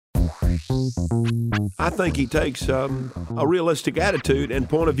I think he takes a realistic attitude and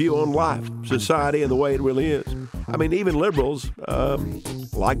point of view on life, society, and the way it really is. I mean, even liberals,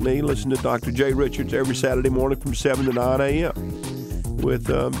 like me, listen to Dr. Jay Richards every Saturday morning from 7 to 9 a.m. with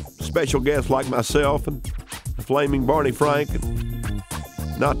special guests like myself and Flaming Barney Frank and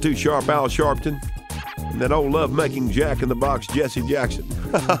Not Too Sharp Al Sharpton and that old love-making Jack in the Box Jesse Jackson.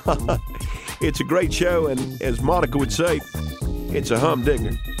 It's a great show, and as Monica would say, it's a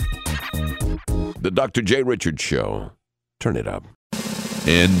humdinger. The Dr. J. Richards Show. Turn it up.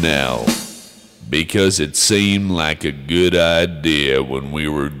 And now, because it seemed like a good idea when we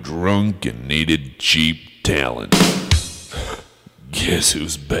were drunk and needed cheap talent, guess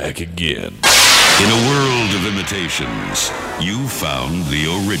who's back again? In a world of imitations, you found the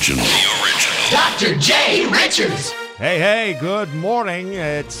original. Dr. J. Richards. Hey, good morning.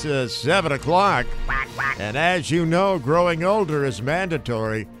 It's 7 o'clock. And as you know, growing older is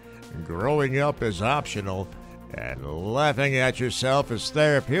mandatory. Growing up is optional. And laughing at yourself is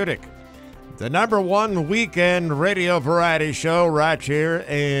therapeutic. The number one weekend radio variety show right here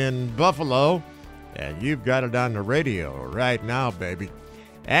in Buffalo. And you've got it on the radio right now, baby.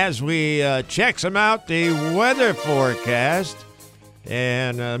 As we check some out the weather forecast.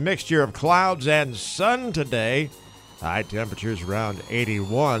 And a mixture of clouds and sun today. High temperatures around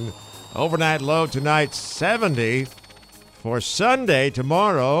 81. Overnight low tonight, 70. For Sunday,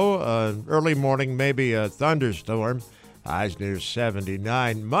 tomorrow, early morning, maybe a thunderstorm. Highs near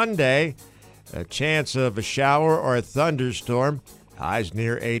 79. Monday, a chance of a shower or a thunderstorm. Highs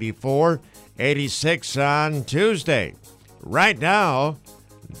near 84. 86 on Tuesday. Right now,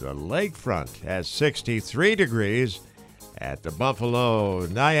 the lakefront has 63 degrees. At the Buffalo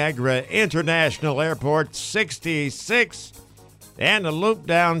Niagara International Airport, 66. And the Loop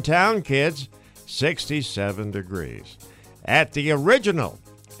downtown, kids, 67 degrees. At the original,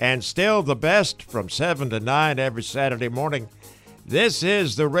 and still the best from 7 to 9 every Saturday morning, this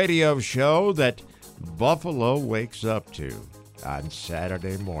is the radio show that Buffalo wakes up to on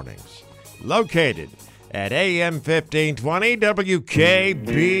Saturday mornings. Located at AM 1520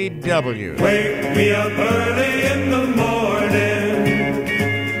 WKBW. Wake me up early in the morning.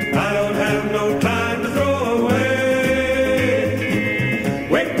 I don't have no time to throw away.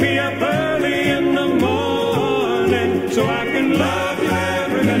 Wake me up early in the morning so I can love you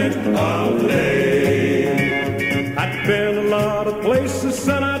every minute of the day. I've been a lot of places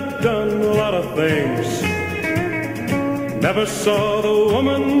and I've done a lot of things. Never saw the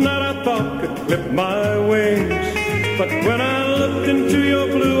woman that I thought could clip my wings. But when I looked into your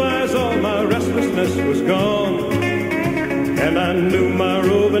blue eyes, all my restlessness was gone. And I knew my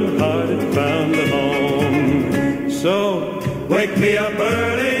roving heart had found a home. So wake me up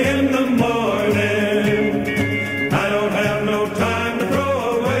early in the morning. I don't have no time to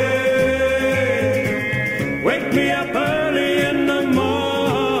throw away. Wake me up early in the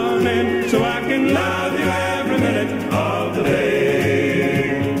morning so I can love you every minute of the day.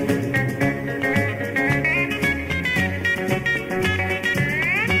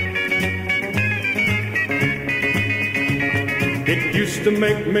 It used to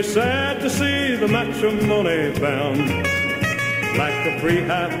make me sad to see the matrimony bound, like a free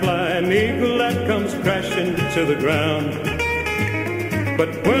high-flying eagle that comes crashing to the ground.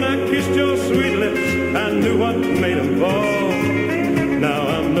 But when I kissed your sweet lips, I knew what made them fall. Now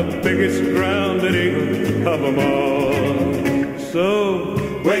I'm the biggest grounded eagle of them all. So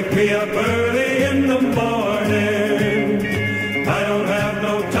wake me up early in the morning. I don't have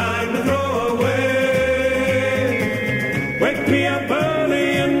no time to throw away. Wake me up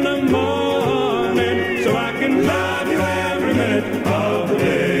early in the morning so I can love you every minute of the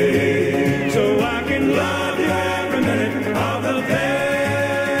day. So I can love you every minute of the day.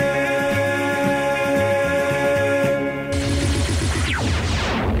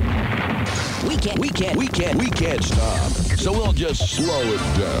 We can't stop, so we'll just slow it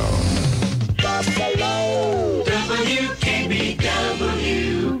down. Buffalo, WKBW.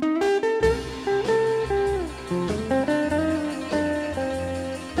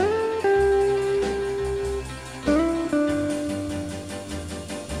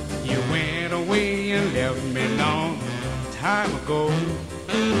 You went away and left me long time ago.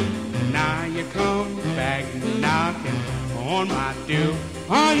 Now you come back knocking on my door.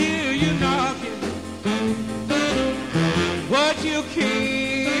 I hear you knocking. But you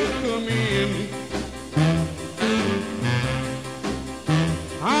can't come in.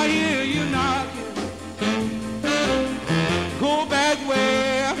 I hear you knocking. Go back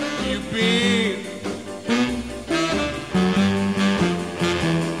where you've been.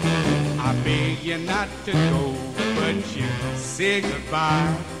 I beg you not to go, but you say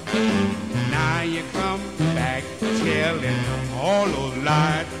goodbye. Now you come back telling all those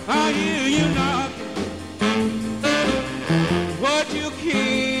lies. I hear you knocking, but you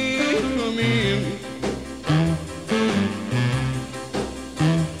can't come in.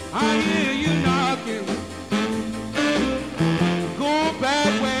 I hear you knocking, go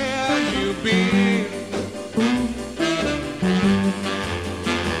back where you've been.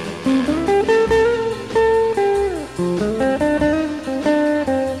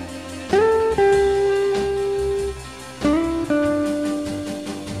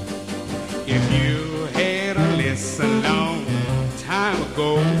 If you had a listen long time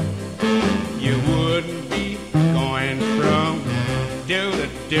ago, you wouldn't be going from do to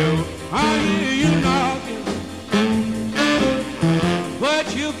do. I hear you knocking,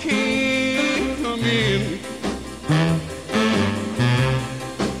 but you can't come in.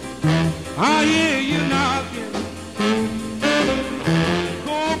 I hear you knocking,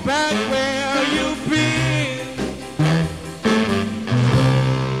 go back where you've been.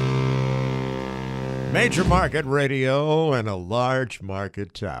 Major market radio in a large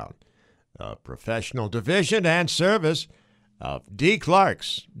market town. A professional division and service of D.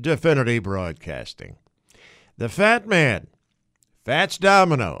 Clark's Definity Broadcasting. The Fat Man, Fats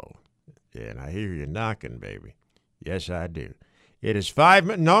Domino. And I hear you knocking, baby. Yes, I do. It is 5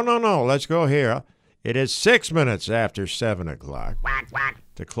 minutes. No. Let's go here. It is 6 minutes after 7 o'clock.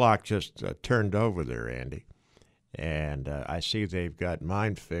 The clock just turned over there, Andy. And I see they've got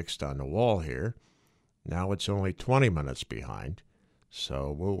mine fixed on the wall here. Now it's only 20 minutes behind.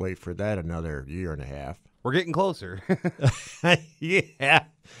 So we'll wait for that another year and a half. We're getting closer. Yeah,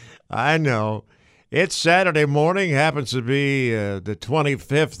 I know. It's Saturday morning. Happens to be the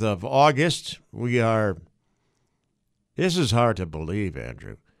 25th of August. This is hard to believe,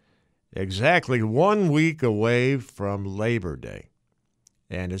 Andrew. Exactly 1 week away from Labor Day.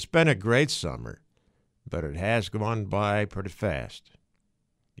 And it's been a great summer, but it has gone by pretty fast.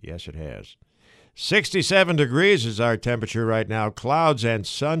 Yes, it has. 67 degrees is our temperature right now. Clouds and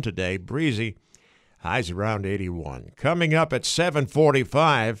sun today. Breezy. Highs around 81. Coming up at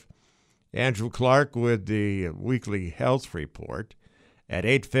 7:45, Andrew Clark with the weekly health report. At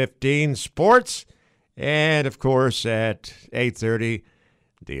 8:15, sports. And, of course, at 8:30,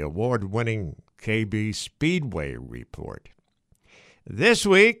 the award-winning KB Speedway report. This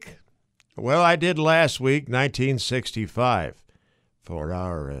week, well, I did last week, 1965, for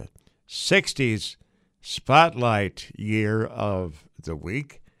our 60s spotlight year of the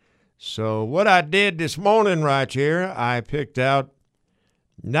week. So what I did this morning right here, I picked out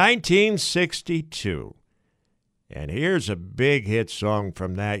 1962. And here's a big hit song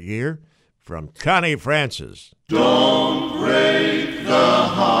from that year from Connie Francis. Don't break the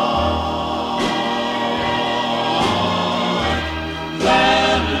heart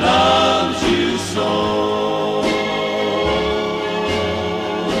that loves you so.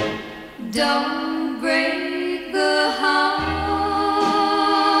 Don't break the heart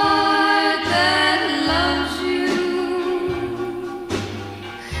that loves you.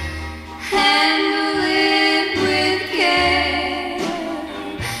 Handle it with care.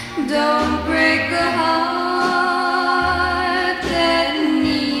 Don't break the heart that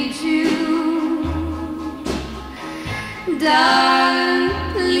needs you. Darling,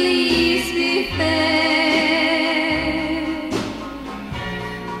 please be fair.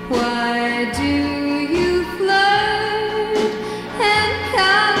 Why do you flirt and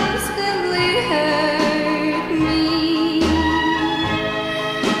constantly hurt me?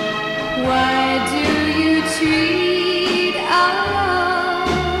 Why do you treat our love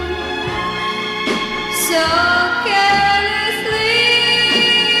so carelessly?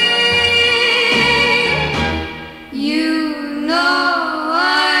 You know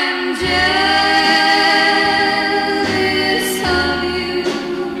I'm jealous of you,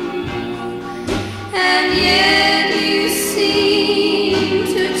 and yet you seem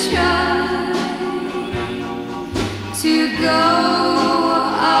to try to go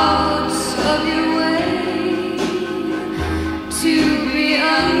out of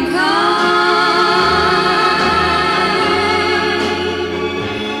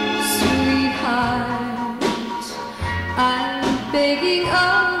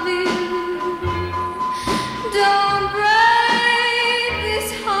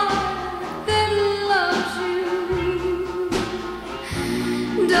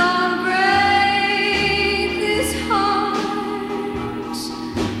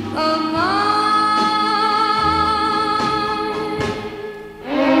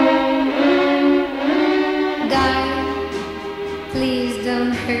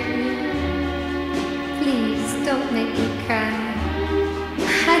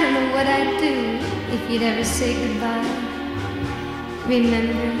know what I'd do if you'd ever say goodbye.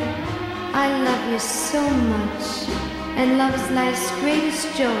 Remember, I love you so much, and love's life's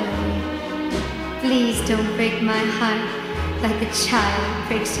greatest joy. Please don't break my heart like a child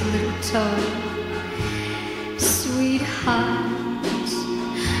breaks a little toy. Sweetheart,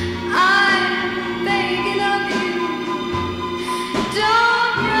 I'm begging of you,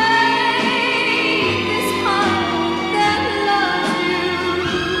 don't break this heart that loves you.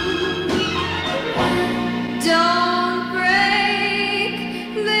 Don't break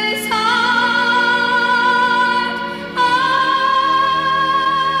this heart of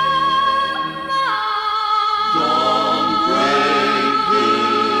mine. Don't break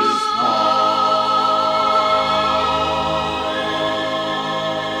this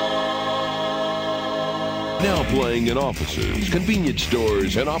Now playing in offices, convenience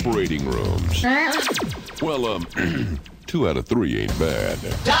stores, and operating rooms. Well, 2 out of 3 ain't bad.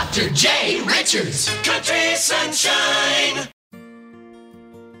 Dr. J. Richards, Country Sunshine.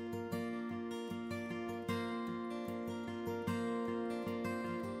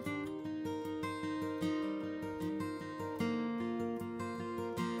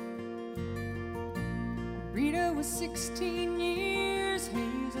 Rita was 16 years,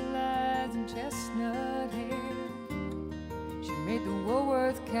 hazel eyes and chestnut hair. She made the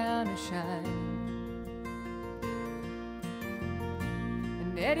Woolworth counter shine.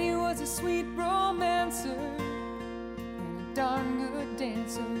 And Eddie was a sweet romancer and a darn good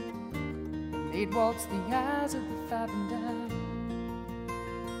dancer. And they'd waltz the aisles of the 5 and dime.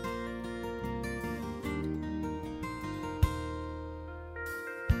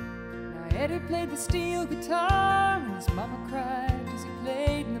 Eddie played the steel guitar, and his mama cried as he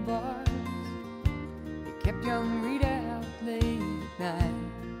played in the bars. He kept young Rita out late at night.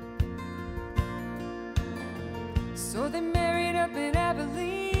 So they married up in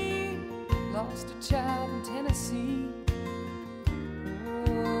Abilene, lost a child in Tennessee.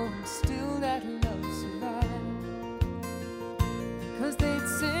 Oh, and still that love survived. 'Cause they'd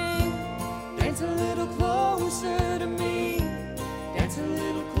sing, dance a little closer to me, dance a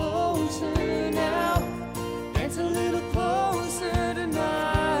little closer now, dance a little closer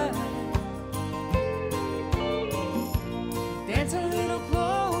tonight, dance a little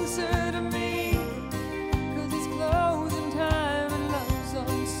closer to me, 'cause it's closing time and love's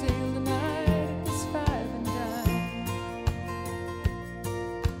on sale tonight. It's 5 and dime.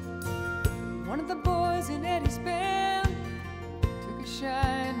 One of the boys in Eddie's band took a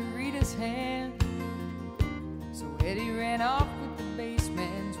shine to Rita's hand, so Eddie ran off with the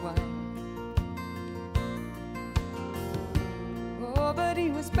bassman's wife. Oh, but he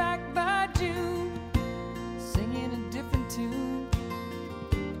was back by June, singing a different tune,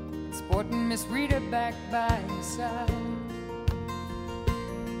 and sporting Miss Rita back by his side.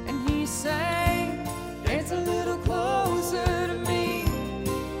 And he sang, dance a little closer to me,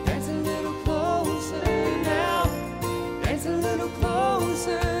 dance a little closer now, dance a little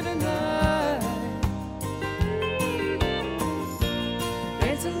closer tonight,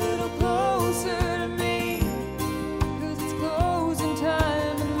 dance a little closer to me, 'cause it's closing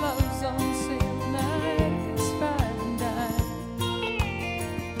time and love's on sale tonight. It's 5 and dime.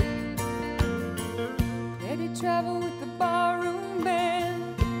 Eddie traveled with the barroom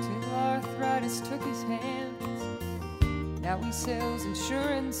band till arthritis took his hands. Now he sells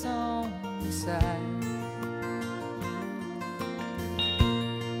insurance on the side.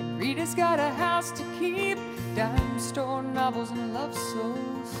 And Rita's got a house to keep, dime store novels and love so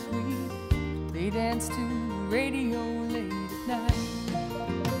sweet. They dance to the radio late at night,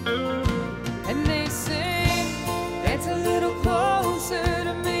 and they sing, dance a little closer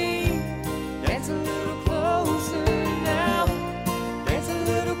to me, dance a little closer now, dance a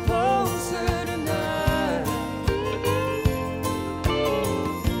little closer tonight,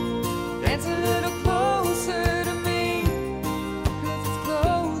 dance a little closer to me, 'cause it's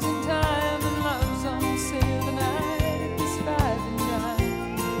closing time and love's on sale tonight. It's 5 and dime.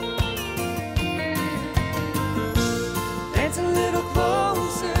 Dance a little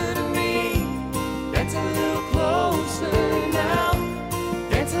closer to me, dance a little closer now,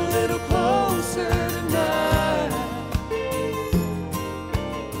 dance a little closer tonight.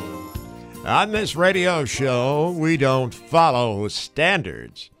 On this radio show, we don't follow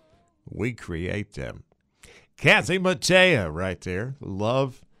standards. We create them. Kathy Mattea right there.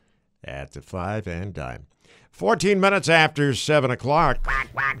 Love at the 5 and dime. 14 minutes after 7 o'clock.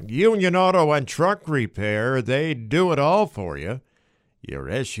 Union Auto and Truck Repair, they do it all for you. Your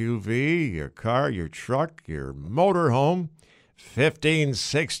SUV, your car, your truck, your motorhome.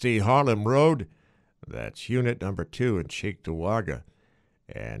 1560 Harlem Road. That's unit number 2 in Cheektowaga.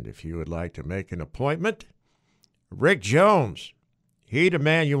 And if you would like to make an appointment, Rick Jones, he the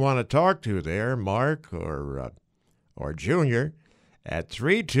man you want to talk to there, Mark or Junior, at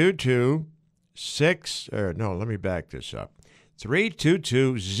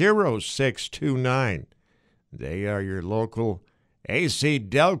 322-0629. They are your local AC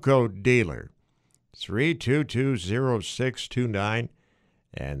Delco dealer. 322-0629,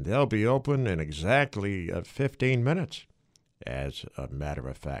 and they'll be open in exactly 15 minutes, as a matter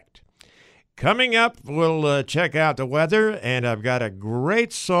of fact. Coming up, we'll check out the weather, and I've got a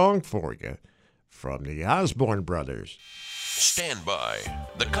great song for you from the Osborne Brothers. Stand by.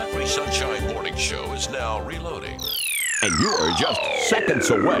 The Country Sunshine Morning Show is now reloading. And you're just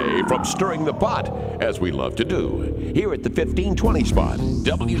seconds away from stirring the pot, as we love to do, here at the 1520 spot,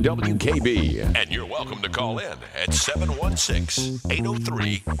 WWKB. And you're welcome to call in at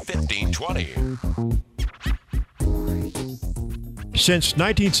 716-803-1520. Since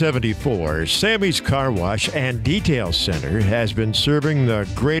 1974, Sammy's Car Wash and Detail Center has been serving the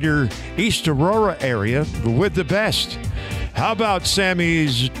greater East Aurora area with the best. How about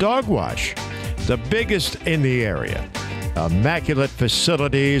Sammy's Dog Wash? The biggest in the area. Immaculate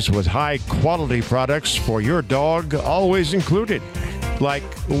facilities with high-quality products for your dog always included, like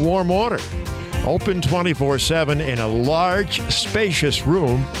warm water. Open 24/7 in a large, spacious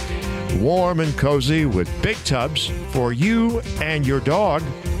room, warm and cozy with big tubs for you and your dog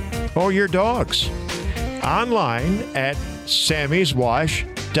or your dogs. Online at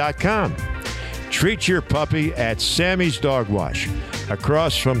sammyswash.com. Treat your puppy at Sammy's Dog Wash,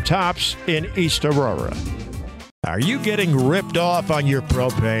 across from Tops in East Aurora. Are you getting ripped off on your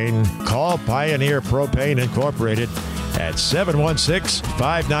propane? Call Pioneer Propane Incorporated at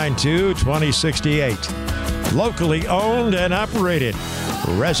 716-592-2068. Locally owned and operated.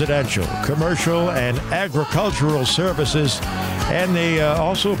 Residential, commercial, and agricultural services. And they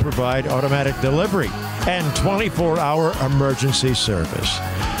also provide automatic delivery and 24-hour emergency service.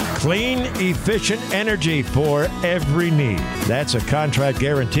 Clean, efficient energy for every need. That's a contract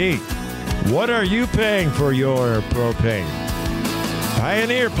guarantee. What are you paying for your propane?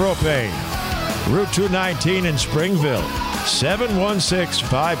 Pioneer Propane, Route 219 in Springville,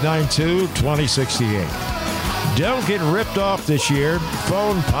 716-592-2068. Don't get ripped off this year.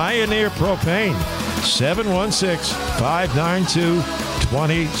 Phone Pioneer Propane,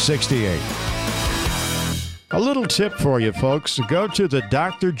 716-592-2068. A little tip for you folks. Go to the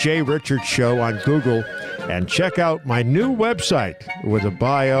Dr. J. Richards Show on Google and check out my new website with a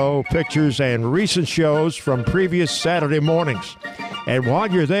bio, pictures, and recent shows from previous Saturday mornings. And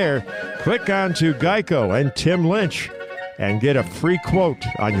while you're there, click on to Geico and Tim Lynch and get a free quote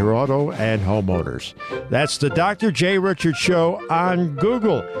on your auto and homeowners. That's the Dr. J. Richards Show on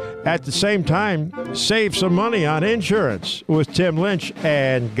Google. At the same time, save some money on insurance with Tim Lynch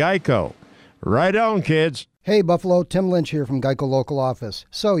and Geico. Right on, kids. Hey, Buffalo, Tim Lynch here from Geico Local Office.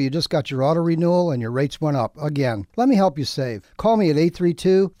 So, you just got your auto renewal and your rates went up again. Let me help you save. Call me at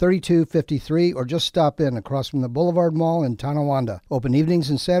 832-3253 or just stop in across from the Boulevard Mall in Tonawanda. Open evenings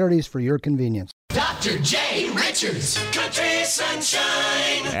and Saturdays for your convenience. Dr. J. Richards, Country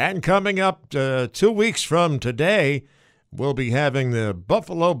Sunshine. And coming up 2 weeks from today, we'll be having the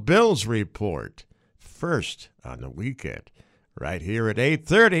Buffalo Bills report. First on the weekend, right here at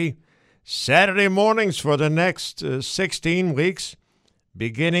 8:30. Saturday mornings for the next 16 weeks,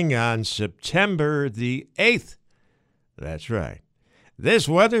 beginning on September the 8th. That's right. This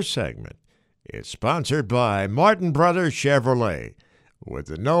weather segment is sponsored by Martin Brothers Chevrolet. With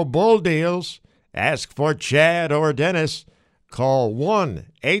the no bull deals, ask for Chad or Dennis. Call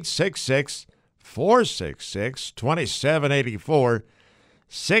 1-866-466-2784,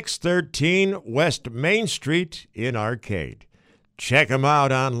 613 West Main Street in Arcade. Check them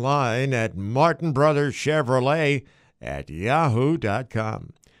out online at Martin Brothers Chevrolet at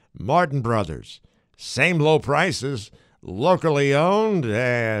yahoo.com. Martin Brothers, same low prices, locally owned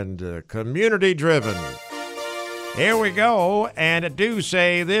and community driven. Here we go, and I do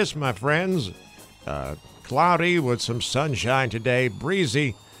say this, my friends. Cloudy with some sunshine today,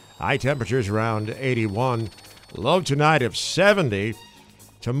 breezy, high temperatures around 81, low tonight of 70.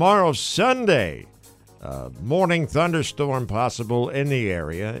 Tomorrow, Sunday, morning thunderstorm possible in the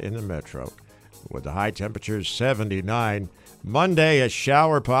area, in the metro, with the high temperatures 79. Monday, a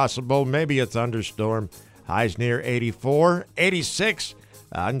shower possible, maybe a thunderstorm, highs near 84, 86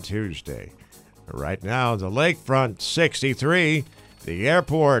 on Tuesday. Right now, the lakefront 63, the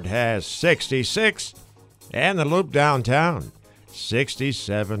airport has 66, and the Loop downtown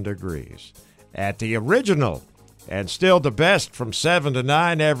 67 degrees. At the original, and still the best from 7 to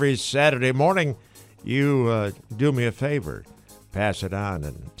 9 every Saturday morning, you do me a favor. pass it on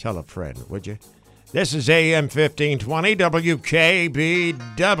and tell a friend, would you? This is AM 1520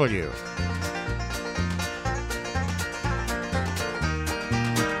 WKBW.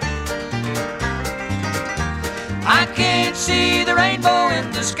 I can't see the rainbow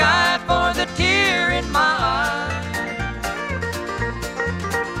in the sky for the tear in my eye.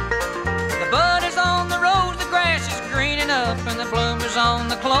 The bud is on the rose, the grass is greening up, and the bloom is on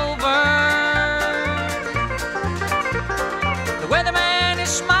the clover. The weatherman is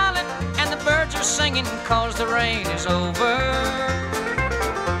smiling, and the birds are singing 'cause the rain is over.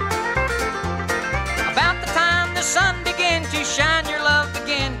 About the time the sun began to shine, your love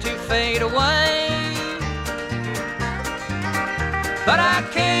began to fade away. But I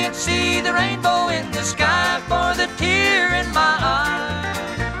can't see the rainbow in the sky for the tear in my eye.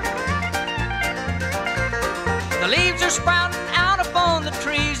 The leaves are sprouting out upon the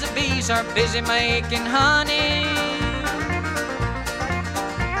trees, the bees are busy making honey.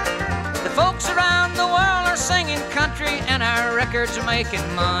 The folks around the world are singing country, and our records are making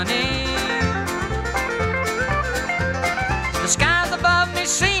money. The skies above me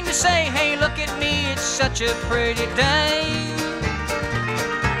seem to say, hey, look at me, it's such a pretty day.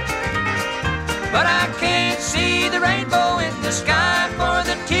 But I can't see the rainbow in the sky for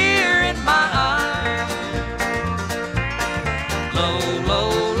the tear in my eye. Low, low,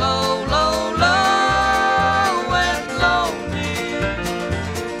 low, low, low and lonely.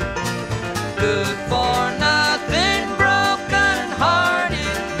 Good for nothing, broken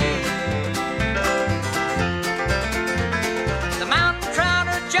hearted me. The mountain trout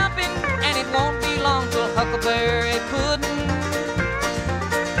are jumping, and it won't be long till Huckleberry Pudding.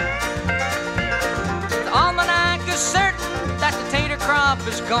 Certain that the tater crop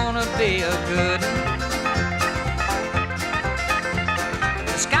is gonna be a good one.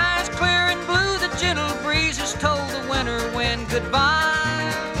 The sky's clear and blue, the gentle breeze has told the winter wind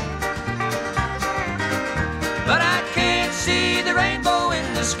goodbye. But I can't see the rainbow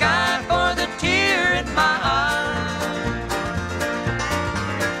in the sky for the tear in my eye.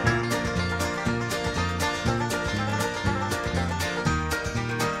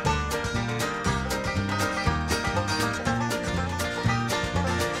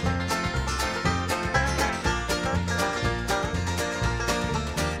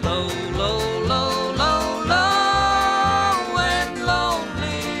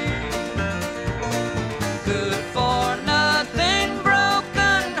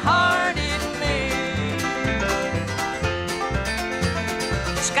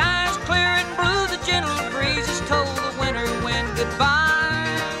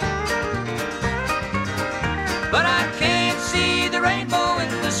 But I can't see the rainbow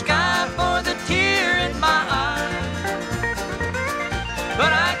in the sky for the tear in my eye.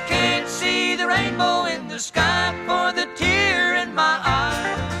 But I can't see the rainbow in the sky for the tear in my eye.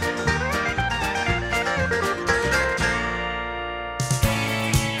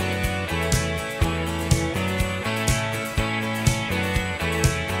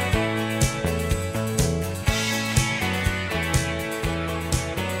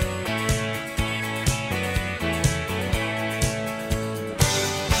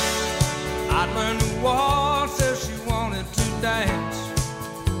 I'd learn to waltz if she wanted to dance.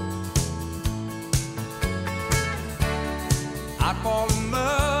 I'd fall in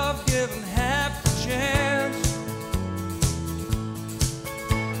love given half a chance.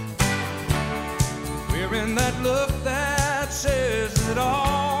 We're in that look that says it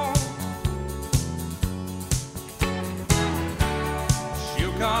all.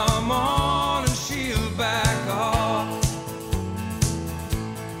 She'll come on and she'll back off.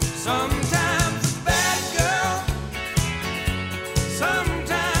 Sometimes a bad girl,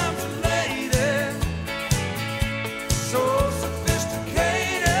 sometimes a lady, so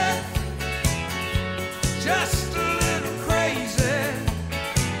sophisticated, just a little crazy.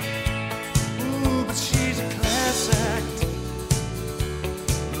 Ooh, but she's a class act,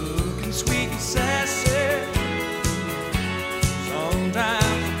 looking sweet and sassy.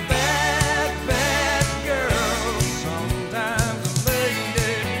 Sometimes a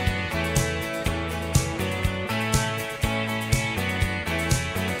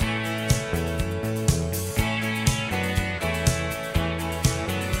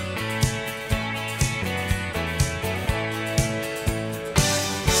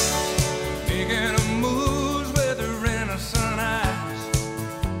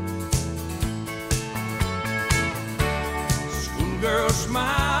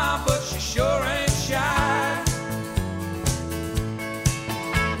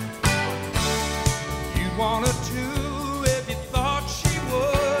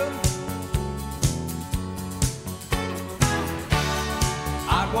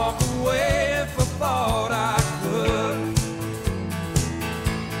walk away if I thought I could.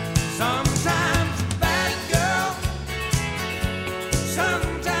 Sometimes a bad girl,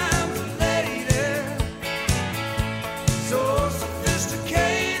 sometimes a lady, so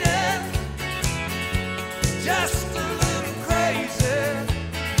sophisticated, just a little crazy.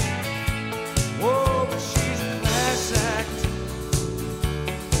 Whoa, but she's a class act,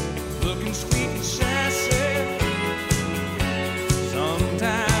 looking sweet and sassy.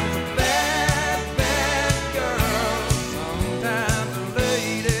 Sometimes a bad, bad girl, sometimes a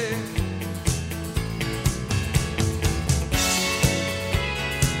lady.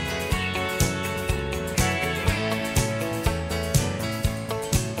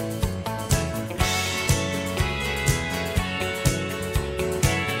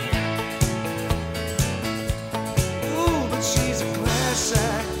 Ooh, but she's a class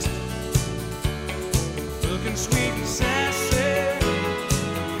act, looking sweet and sassy.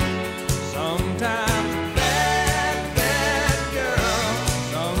 Sometimes a bad, bad girl,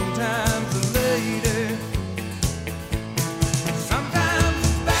 sometimes a lady. Sometimes a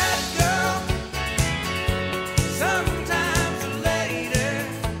bad girl, sometimes a lady.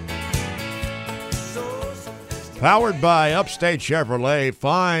 So sophisticated. Powered by Upstate Chevrolet,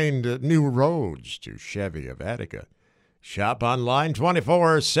 find new roads to Chevy of Attica. Shop online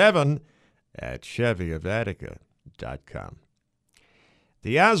 24/7 at ChevyofAttica.com.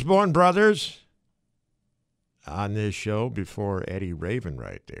 The Osborne brothers on this show before Eddie Raven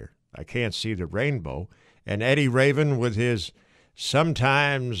right there. I can't see the rainbow. And Eddie Raven with his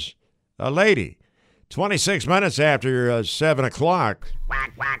Sometimes a Lady. 26 minutes after 7 o'clock.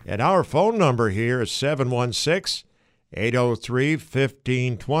 And our phone number here is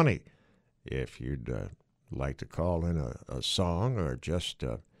 716-803-1520. If you'd like to call in a song or just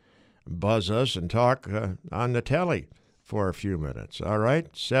buzz us and talk on the telly for a few minutes. All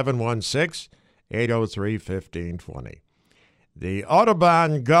right? 716-803-1520. The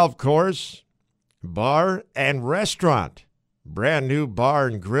Audubon Golf Course Bar and Restaurant. Brand new bar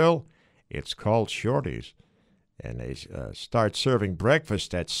and grill. It's called Shorty's. And they start serving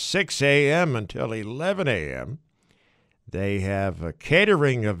breakfast at 6 a.m. until 11 a.m. They have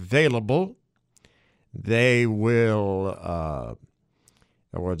catering available. They will,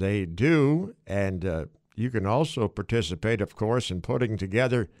 or they do, and you can also participate, of course, in putting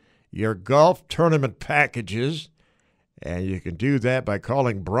together your golf tournament packages. And you can do that by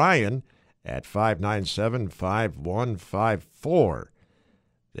calling Brian at 597-5154.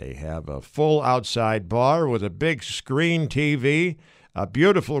 They have a full outside bar with a big screen TV, a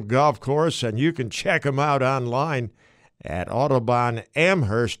beautiful golf course, and you can check them out online at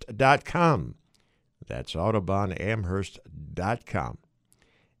AudubonAmherst.com. That's AudubonAmherst.com.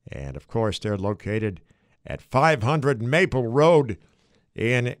 And, of course, they're located at 500 Maple Road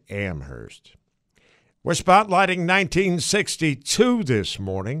in Amherst. We're spotlighting 1962 this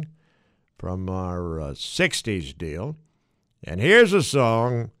morning from our 60s deal. And here's a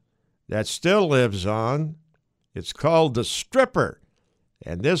song that still lives on. It's called The Stripper.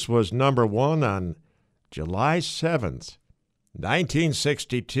 And this was number one on July 7th,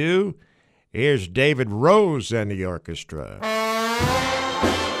 1962. Here's David Rose and the orchestra.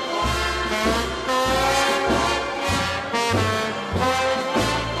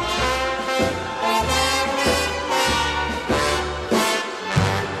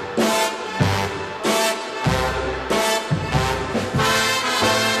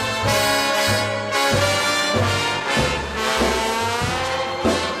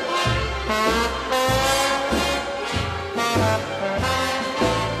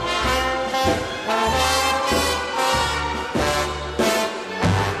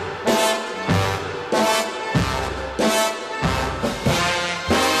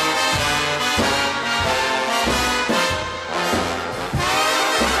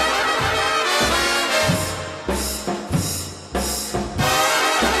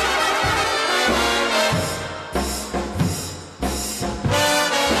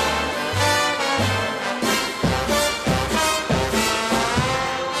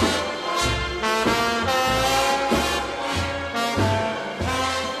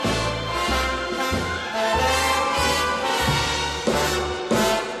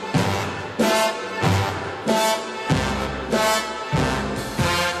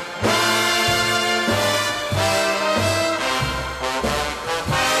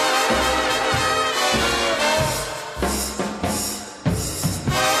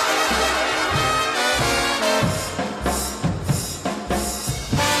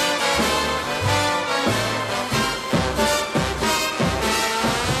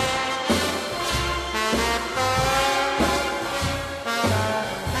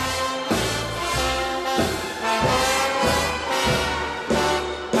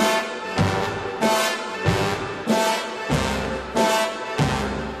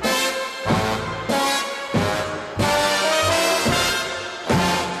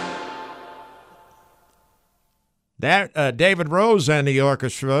 That David Rose and the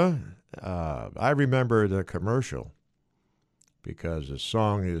orchestra, I remember the commercial because the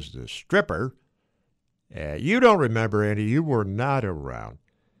song is The Stripper. You don't remember, Andy. You were not around.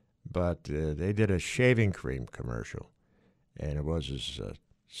 But they did a shaving cream commercial. And it was this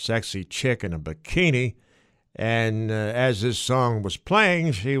sexy chick in a bikini. And as this song was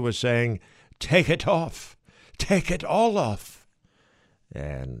playing, she was saying, "Take it off. Take it all off."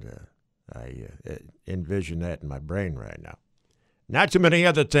 And I envision that in my brain right now. Not too many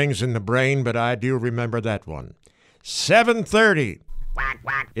other things in the brain, but I do remember that one. 7:30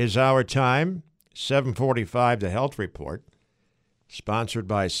 is our time. 7:45, the health report, sponsored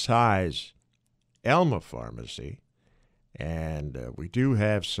by Size Elma Pharmacy. And we do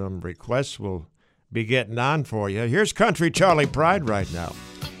have some requests we'll be getting on for you. Here's Country Charlie Pride right now.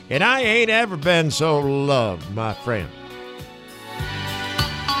 And I ain't ever been so loved, my friend.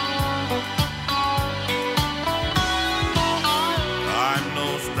 I'm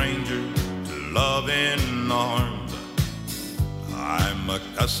no stranger to loving arms. I'm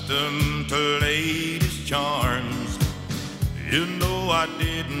accustomed to ladies' charms. You know I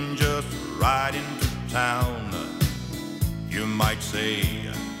didn't just ride into town. You might say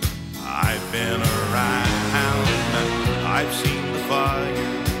I've been around. I've seen the fire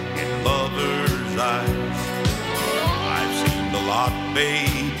in lovers' eyes. I've seen a lot,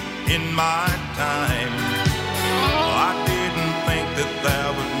 babe, in my time. I didn't think that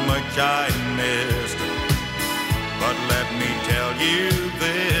there was much I missed. But let me tell you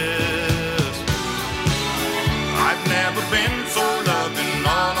this, I've never been so loved in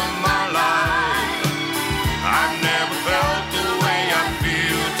all of my life. I've never felt the way I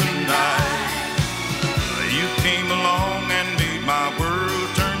feel tonight. You came along and made my world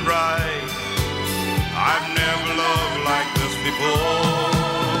turn right. I've never loved like this before.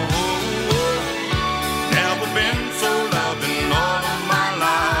 Never been so loved in all of my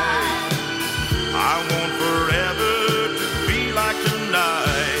life. I want forever to be like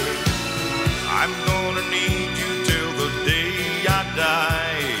tonight. I'm gonna need you till the day I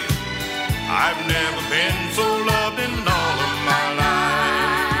die. I've never been so loved in all of my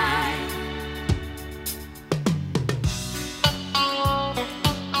life.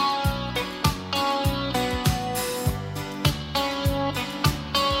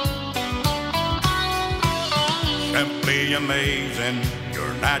 Simply amazing,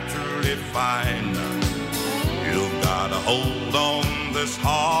 you're naturally fine. You've got a hold on this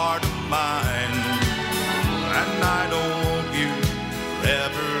heart of mine. And I don't want you to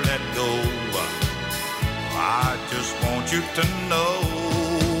ever let go. I just want you to know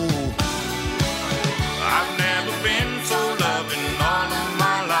I've never been so loved in all of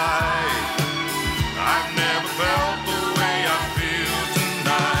my life. I've never felt the way I feel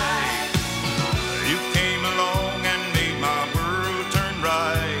tonight. You came along and made my world turn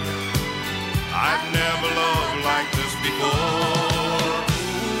right. I've never loved like this before.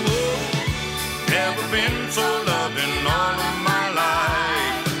 Never been so loved in all of my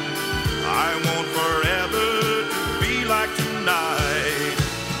life. I want forever to be like tonight.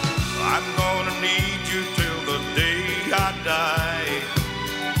 I'm gonna need you till the day I die.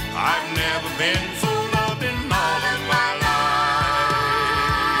 I've never been so loved in all of my life.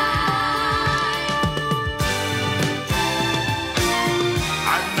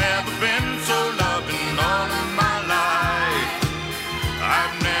 I've never been so loved in all of my life.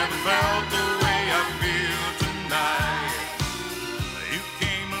 I've never felt the way I feel tonight. You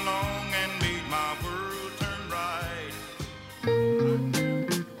came along and made my world turn right.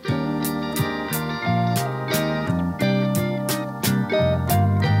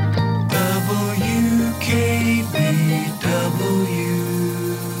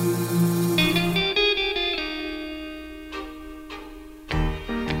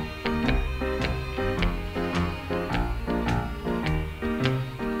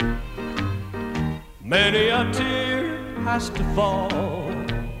 Many a tear has to fall,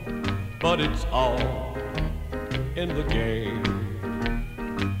 but it's all in the game.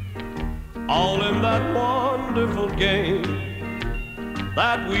 All in that wonderful game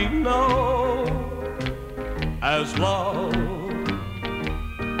that we know as love.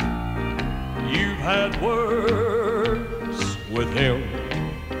 You've had words with him,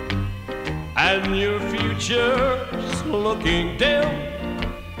 and your future's looking dim.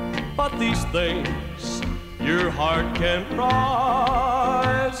 But these things your heart can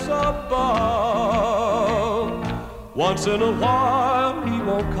rise above. Once in a while he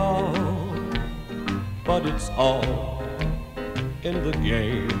won't call, but it's all in the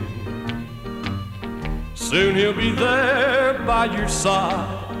game. Soon he'll be there by your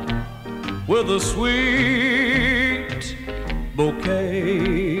side with a sweet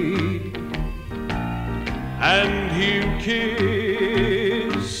bouquet, and he'll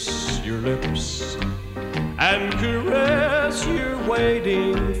kiss your lips and caress your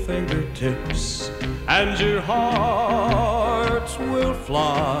waiting fingertips, and your heart will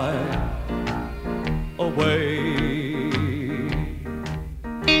fly away.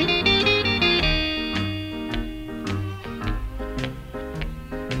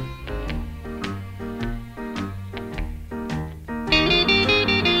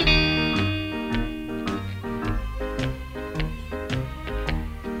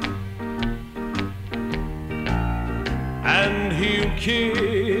 And he'll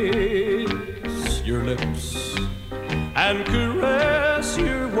kiss your lips and caress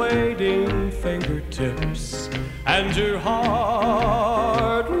your waiting fingertips, and your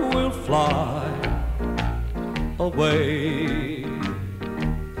heart will fly away.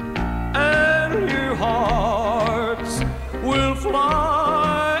 And your hearts will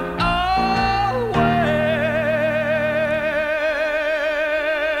fly away.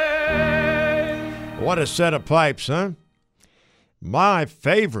 What a set of pipes, huh? My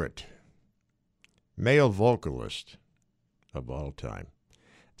favorite male vocalist of all time,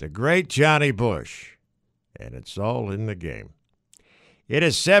 the great Johnny Bush, and it's all in the game. It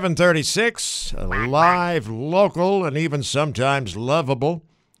is 7:36, live, local, and even sometimes lovable.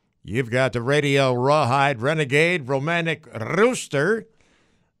 You've got the radio rawhide renegade romantic rooster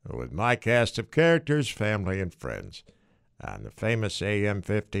with my cast of characters, family, and friends on the famous AM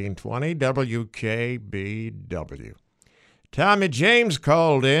 1520 WKBW. Tommy James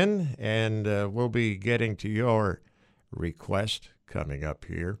called in, and we'll be getting to your request coming up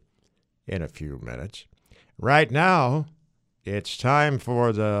here in a few minutes. Right now, it's time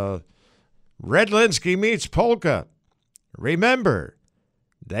for the Redlinski Meets Polka. Remember,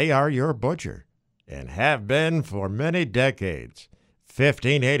 they are your butcher and have been for many decades.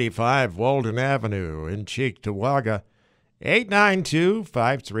 1585 Walden Avenue in Cheektowaga,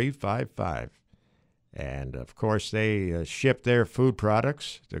 892-5355. And, of course, they ship their food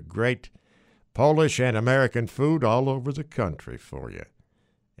products, the great Polish and American food, all over the country for you.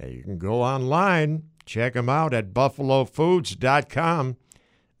 And you can go online, check them out at buffalofoods.com,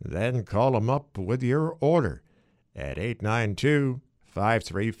 then call them up with your order at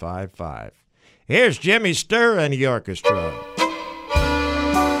 892-5355. Here's Jimmy Sturr and the orchestra.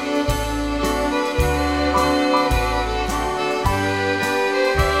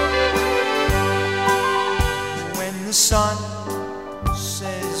 The sun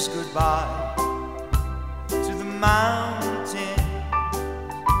says goodbye to the mountain,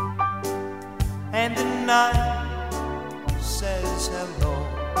 and the night says hello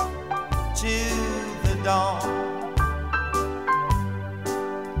to the dawn.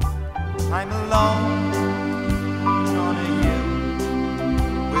 I'm alone on a hill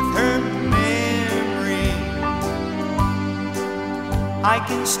with her memory. I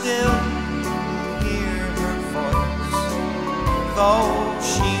can still hear her voice, though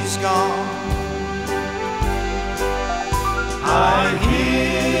she's gone. I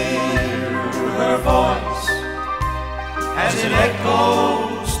hear her voice as it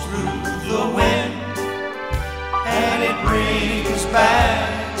echoes through the wind, and it brings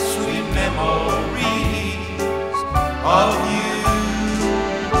back sweet memories of you.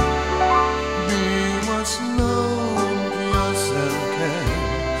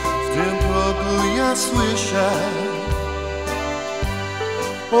 Ja słyszę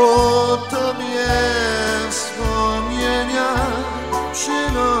o Tobie wspomnienia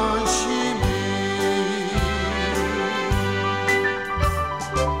przynosi mi.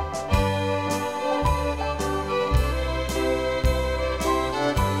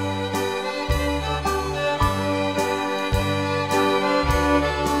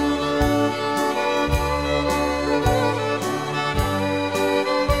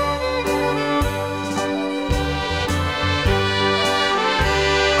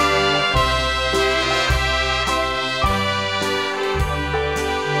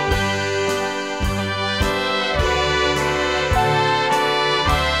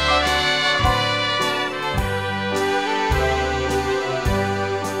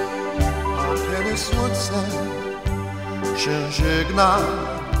 Się żegna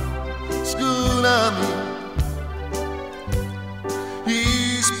z górami i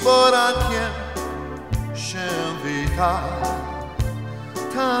z porankiem się wita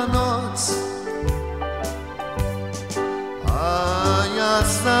ta noc, a ja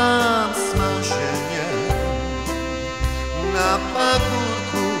sam smażenie na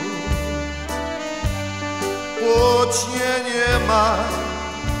pagórku, łocznie nie ma,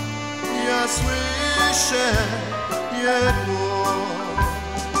 ja słyszę jego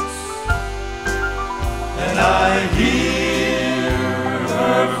And I hear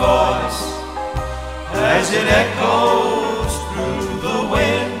her voice as it echoes through the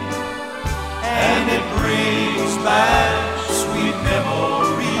wind, and it brings back sweet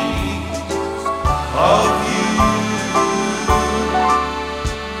memories of you.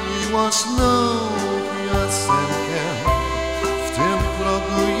 Miłosną piosenkę w tym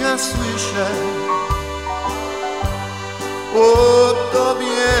progu ja słyszę. O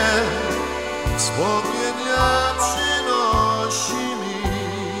Tobie wspomnienia przynosi mi.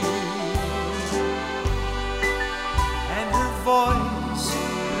 And her voice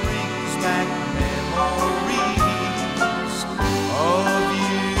brings back memories of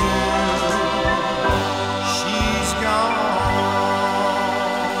you. She's gone.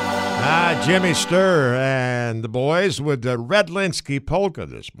 Jimmy Sturr and the boys with the Redlinsky Polka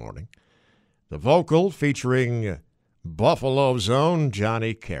this morning. The vocal featuring Buffalo's own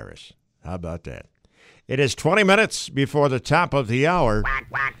Johnny Karras. How about that? It is 20 minutes before the top of the hour.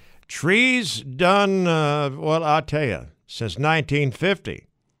 Trees done, well, I'll tell you, since 1950.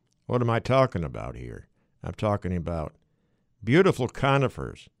 What am I talking about here? I'm talking about beautiful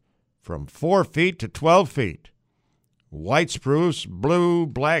conifers from 4 feet to 12 feet. White spruce, blue,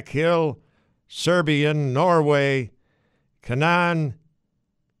 Black Hill, Serbian, Norway, Canaan.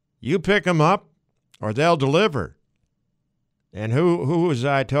 You pick them up or they'll deliver. And who was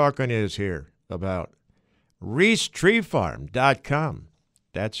I talking is here about? ReeseTreeFarm.com.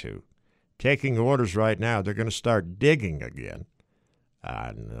 That's who. Taking orders right now. They're going to start digging again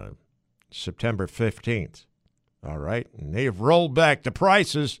on September 15th. All right? And they've rolled back the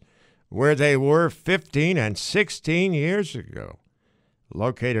prices where they were 15 and 16 years ago.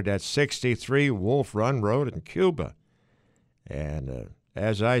 Located at 63 Wolf Run Road in Cuba. And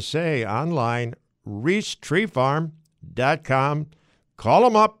as I say, online, ReeseTreeFarm.com. Call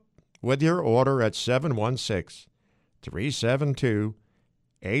them up with your order at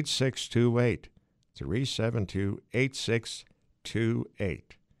 716-372-8628. 372-8628.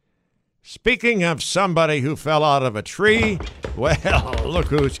 Speaking of somebody who fell out of a tree, well, look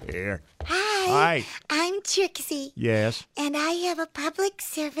who's here. Hi. I'm Trixie. Yes. And I have a public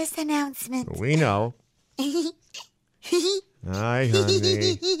service announcement. We know. Hi,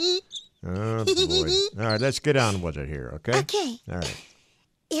 honey. Oh, boy. All right, let's get on with it here, okay? Okay. All right.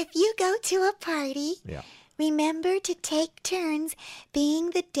 If you go to a party, Yeah. remember to take turns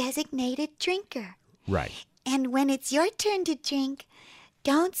being the designated drinker. Right. And when it's your turn to drink,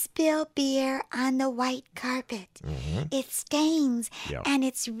 don't spill beer on the white carpet. Mm-hmm. It stains, Yeah. and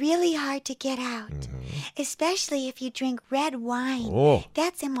it's really hard to get out, especially if you drink red wine. Oh.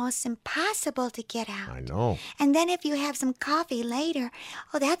 That's almost impossible to get out. I know. And then if you have some coffee later,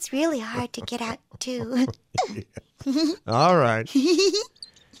 oh, that's really hard to get out, too. All right.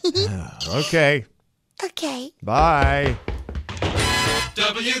 Okay. Okay. Bye.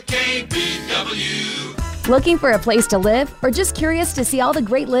 WKBW. Looking for a place to live or just curious to see all the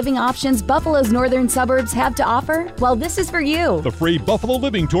great living options Buffalo's northern suburbs have to offer? Well, this is for you. The free Buffalo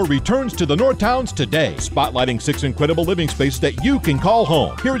Living Tour returns to the North Towns today, spotlighting 6 incredible living spaces that you can call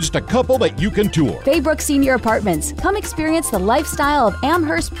home. Here are just a couple that you can tour. Baybrook Senior Apartments. Come experience the lifestyle of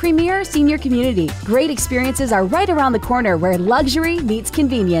Amherst's premier senior community. Great experiences are right around the corner where luxury meets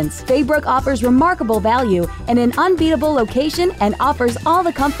convenience. Baybrook offers remarkable value in an unbeatable location and offers all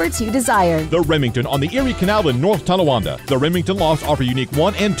the comforts you desire. The Remington on the Erie Canal in North Tonawanda. The Remington Lofts offer unique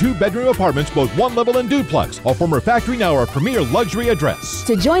 1- and 2-bedroom apartments, both one level and duplex. A former factory, now our premier luxury address.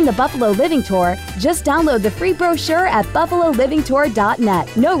 To join the Buffalo Living Tour, just download the free brochure at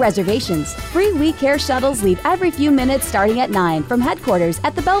buffalolivingtour.net. No reservations. Free We Care shuttles leave every few minutes starting at 9 from headquarters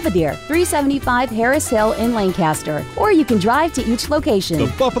at the Belvedere, 375 Harris Hill in Lancaster. Or you can drive to each location.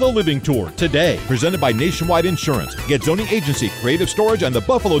 The Buffalo Living Tour today, presented by Nationwide Insurance, Get Zoning Agency, Creative Storage, and the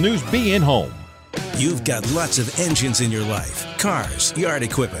Buffalo News Be In Home. You've got lots of engines in your life. Cars, yard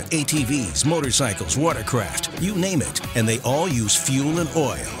equipment, ATVs, motorcycles, watercraft, you name it. And they all use fuel and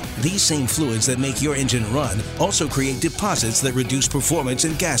oil. These same fluids that make your engine run also create deposits that reduce performance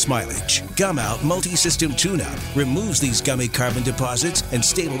and gas mileage. Gum Out Multi-System Tune-Up removes these gummy carbon deposits and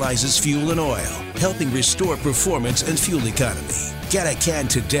stabilizes fuel and oil, helping restore performance and fuel economy. Get a can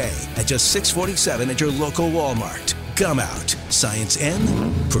today at just $6.47 at your local Walmart. Gum Out. Science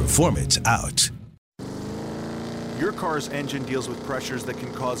in, performance out. Your car's engine deals with pressures that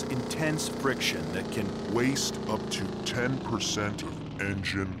can cause intense friction that can waste up to 10% of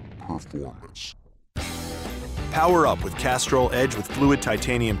engine performance. Power up with Castrol Edge with fluid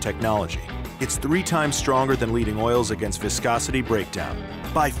titanium technology. It's 3 times stronger than leading oils against viscosity breakdown.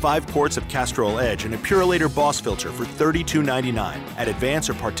 Buy 5 quarts of Castor Oil Edge and a Purolator Boss filter for $32.99 at Advance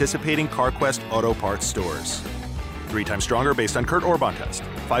or participating CarQuest Auto Parts stores. 3 times stronger based on Kurt Orban test.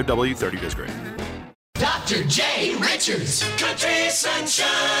 5W 30 Visgrade. Dr. J. Richards, Country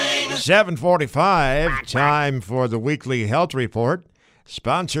Sunshine. 7:45, time for the weekly health report,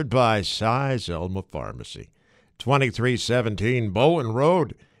 sponsored by Size Elma Pharmacy, 2317 Bowen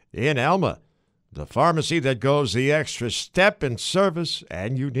Road in Elma. The pharmacy that goes the extra step in service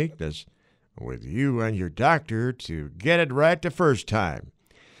and uniqueness with you and your doctor to get it right the first time.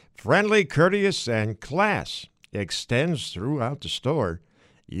 Friendly, courteous, and class extends throughout the store.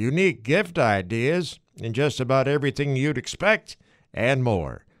 Unique gift ideas and just about everything you'd expect and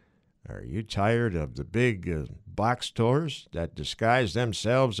more. Are you tired of the big box stores that disguise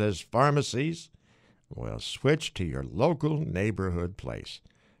themselves as pharmacies? Well, switch to your local neighborhood place.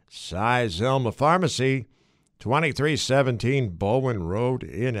 Size Elma Pharmacy, 2317 Bowen Road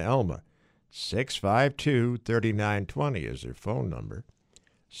in Elma. 652-3920 is their phone number.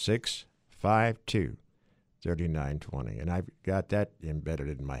 652-3920. And I've got that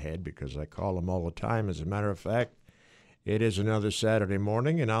embedded in my head because I call them all the time. As a matter of fact, it is another Saturday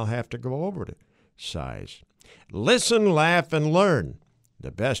morning, and I'll have to go over to Size. Listen, laugh, and learn.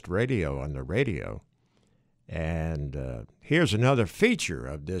 The best radio on the radio. And here's another feature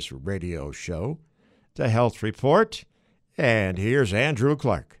of this radio show, the Health Report. And here's Andrew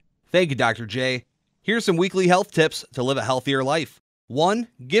Clark. Thank you, Dr. J. Here's some weekly health tips to live a healthier life. 1.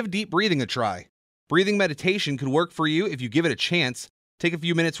 Give deep breathing a try. Breathing meditation could work for you if you give it a chance. Take a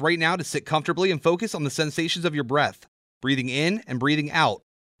few minutes right now to sit comfortably and focus on the sensations of your breath, breathing in and breathing out.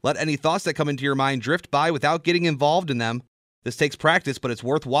 Let any thoughts that come into your mind drift by without getting involved in them. This takes practice, but it's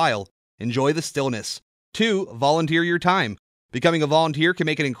worthwhile. Enjoy the stillness. 2. Volunteer your time. Becoming a volunteer can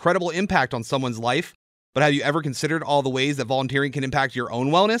make an incredible impact on someone's life, but have you ever considered all the ways that volunteering can impact your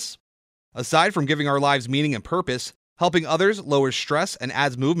own wellness? Aside from giving our lives meaning and purpose, helping others lowers stress and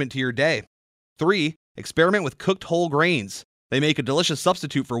adds movement to your day. 3. Experiment with cooked whole grains. They make a delicious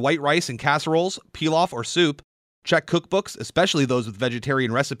substitute for white rice in casseroles, pilaf, or soup. Check cookbooks, especially those with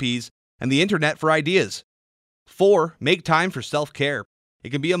vegetarian recipes, and the internet for ideas. 4. Make time for self-care. It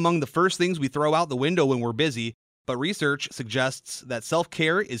can be among the first things we throw out the window when we're busy, but research suggests that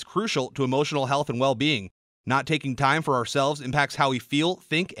self-care is crucial to emotional health and well-being. Not taking time for ourselves impacts how we feel,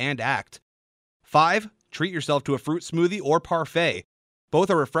 think, and act. 5. Treat yourself to a fruit smoothie or parfait.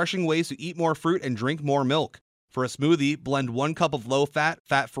 Both are refreshing ways to eat more fruit and drink more milk. For a smoothie, blend 1 cup of low-fat,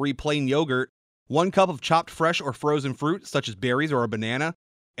 fat-free plain yogurt, 1 cup of chopped fresh or frozen fruit, such as berries or a banana,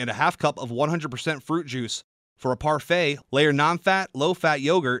 and a half cup of 100% fruit juice. For a parfait, layer non-fat, low-fat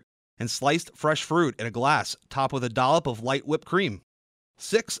yogurt and sliced fresh fruit in a glass, topped with a dollop of light whipped cream.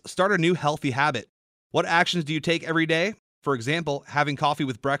 6. Start a new healthy habit. What actions do you take every day? For example, having coffee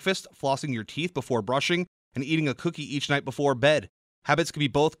with breakfast, flossing your teeth before brushing, and eating a cookie each night before bed. Habits can be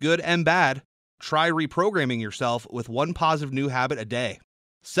both good and bad. Try reprogramming yourself with 1 positive new habit a day.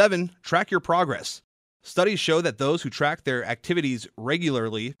 7. Track your progress. Studies show that those who track their activities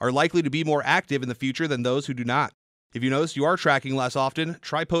regularly are likely to be more active in the future than those who do not. If you notice you are tracking less often,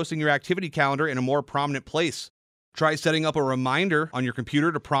 try posting your activity calendar in a more prominent place. Try setting up a reminder on your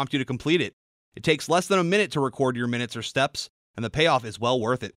computer to prompt you to complete it. It takes less than a minute to record your minutes or steps, and the payoff is well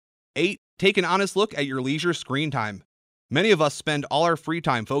worth it. 8. Take an honest look at your leisure screen time. Many of us spend all our free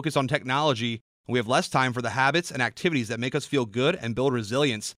time focused on technology, and we have less time for the habits and activities that make us feel good and build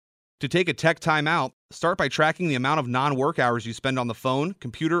resilience. To take a tech time out, start by tracking the amount of non-work hours you spend on the phone,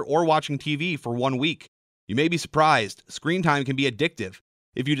 computer, or watching TV for 1 week. You may be surprised, screen time can be addictive.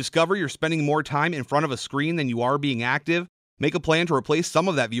 If you discover you're spending more time in front of a screen than you are being active, make a plan to replace some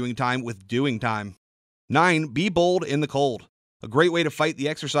of that viewing time with doing time. 9. Be bold in the cold. A great way to fight the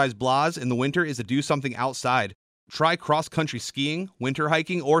exercise blahs in the winter is to do something outside. Try cross-country skiing, winter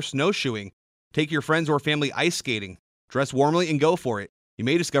hiking, or snowshoeing. Take your friends or family ice skating. Dress warmly and go for it. You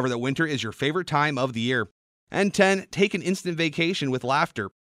may discover that winter is your favorite time of the year. And 10. Take an instant vacation with laughter.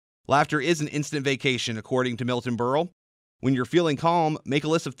 Laughter is an instant vacation, according to Milton Berle. When you're feeling calm, make a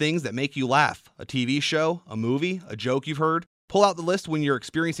list of things that make you laugh. A TV show, a movie, a joke you've heard. Pull out the list when you're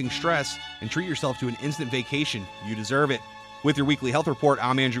experiencing stress and treat yourself to an instant vacation. You deserve it. With your weekly health report,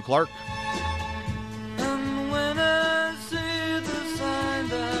 I'm Andrew Clark. And when I see the sign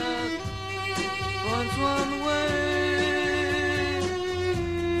that points one way,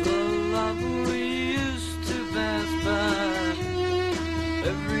 the love we used to pass by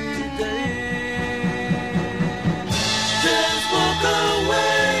every day. Just walk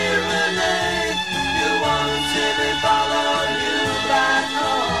away, Renee. You won't see me follow you back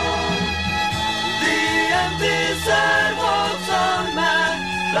home. The empty sidewalks on my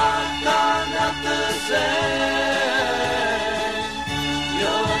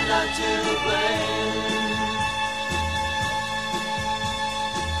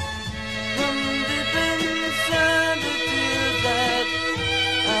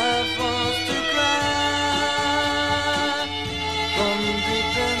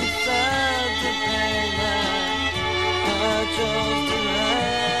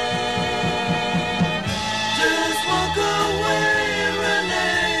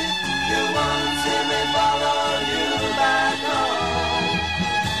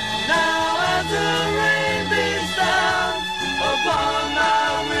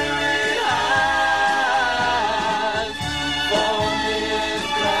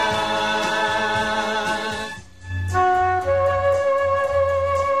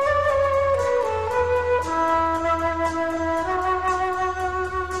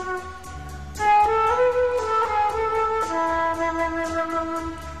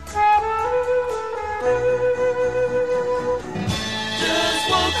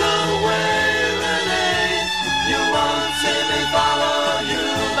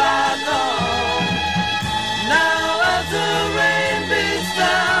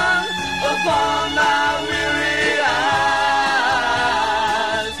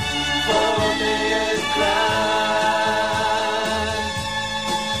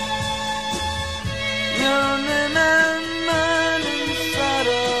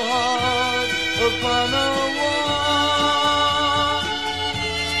upon a wall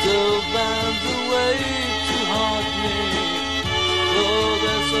still finds a way to haunt me, though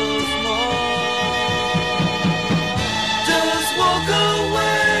they're so small. Just walk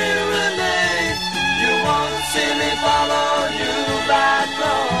away, Renee. You won't see me follow you back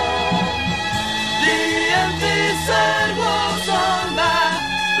home. The empty sidewalks on my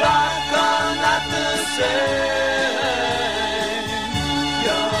block are not the same.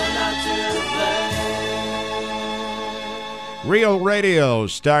 You're not to blame. Real Radio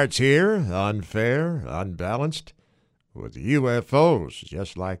starts here, unfair, unbalanced, with UFOs,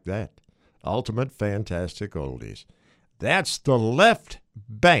 just like that. Ultimate fantastic oldies. That's the Left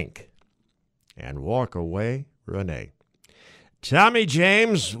Bank. And Walk Away, Renee. Tommy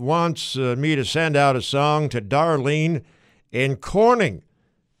James wants me to send out a song to Darlene in Corning.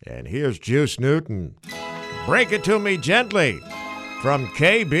 And here's Juice Newton. Break It To Me Gently from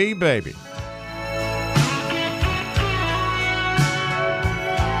KB Baby.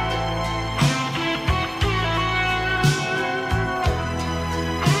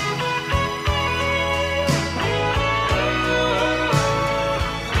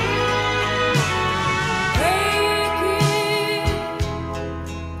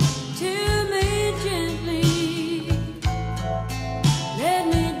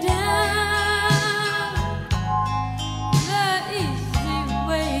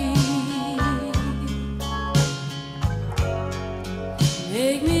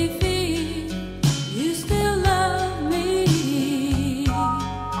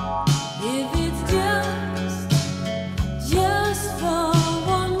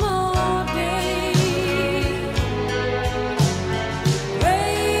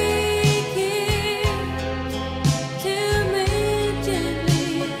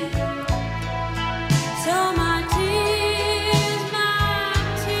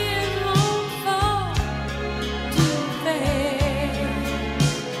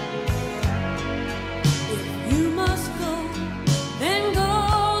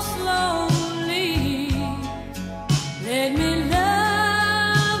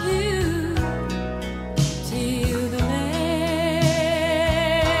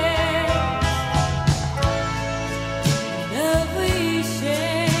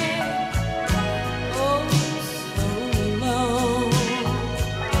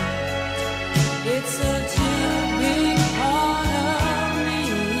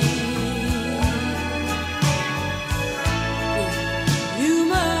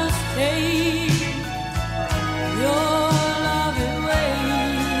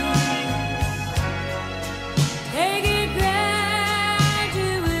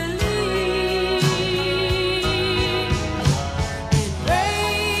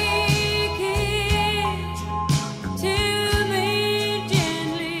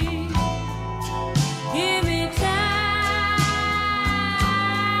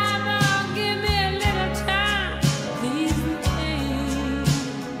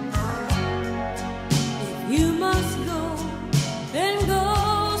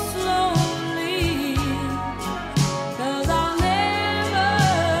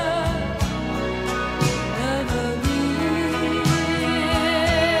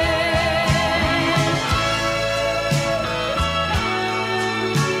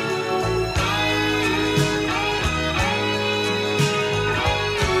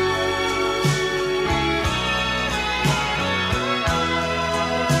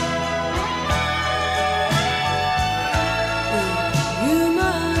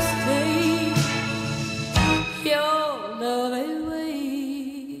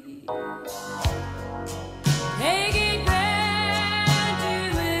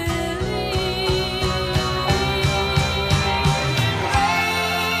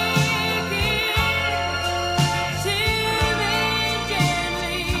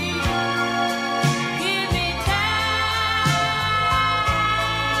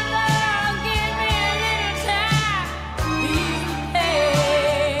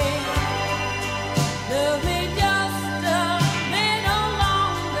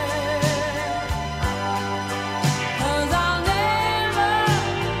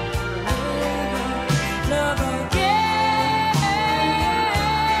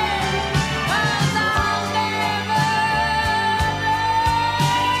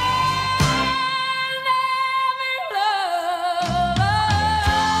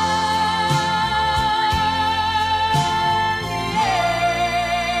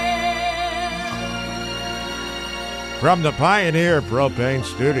 From the Pioneer Propane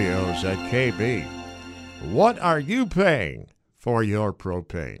Studios at KB, what are you paying for your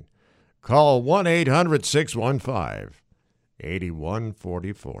propane? Call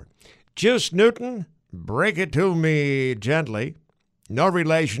 1-800-615-8144. Juice Newton, break it to me gently. No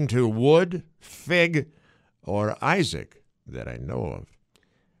relation to Wood, Fig, or Isaac that I know of.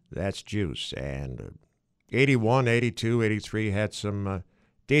 That's Juice. And 81, 82, 83 had some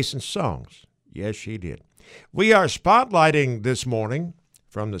decent songs. Yes, she did. We are spotlighting this morning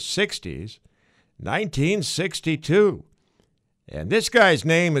from the 60s, 1962. And this guy's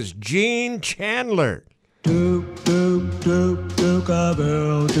name is Gene Chandler. Duke a bell, Duke a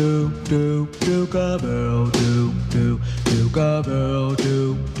bell, Duke a bell, Duke a bell,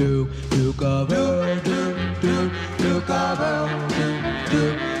 Duke a bell, Duke a bell,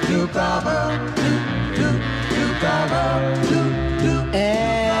 Duke a bell.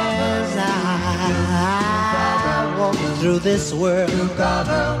 As I walk through this world,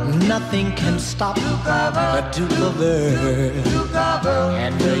 nothing can stop a Duke of Earl.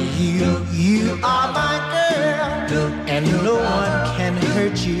 And you are my girl, and no one can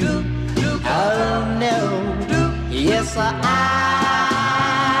hurt you. Oh no, yes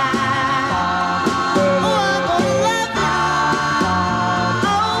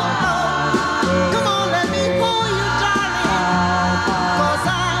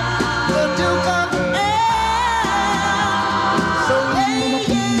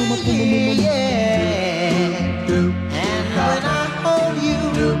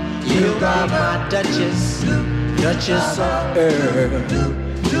Duchess of Earl.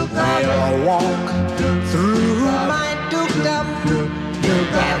 We'll walk through my dukedom,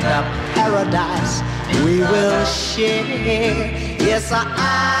 and the paradise we will share. Yes,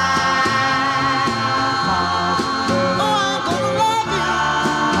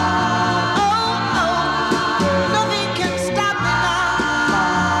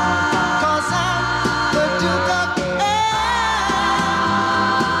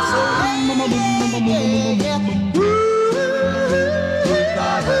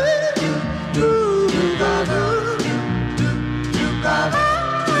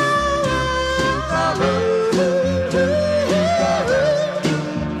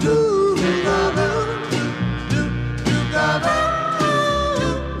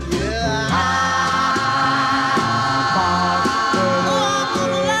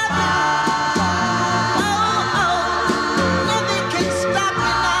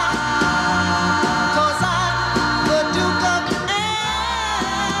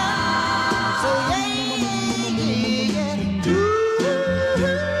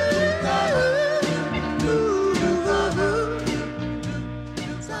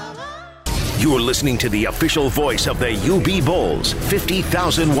 You're listening to the official voice of the UB Bulls,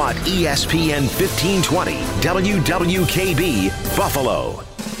 50,000 watt ESPN 1520, WWKB, Buffalo.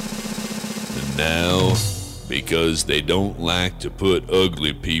 And now, because they don't like to put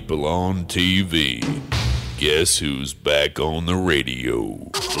ugly people on TV, guess who's back on the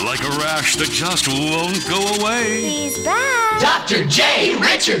radio? Like a rash that just won't go away. He's back. Dr. J.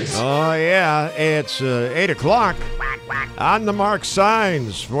 Richards. Oh, yeah, it's 8 o'clock. On the Mark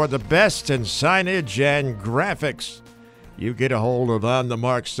Signs for the best in signage and graphics. You get a hold of On the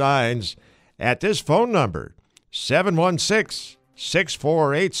Mark Signs at this phone number,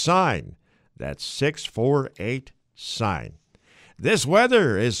 716-648-SIGN. That's 648-SIGN. This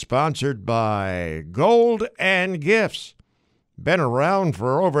weather is sponsored by Gold and Gifts. Been around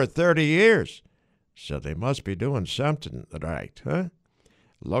for over 30 years, so they must be doing something right, huh?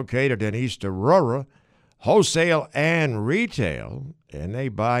 Located in East Aurora, wholesale and retail, and they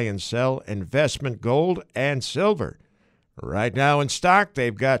buy and sell investment gold and silver. Right now in stock,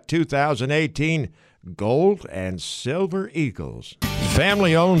 they've got 2018 gold and silver Eagles.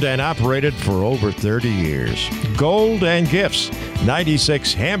 Family owned and operated for over 30 years. Gold and Gifts,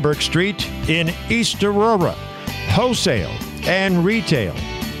 96 Hamburg Street in East Aurora. Wholesale and retail.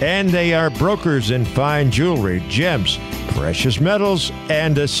 And they are brokers in fine jewelry, gems, precious metals,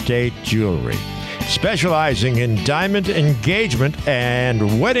 and estate jewelry. Specializing in diamond engagement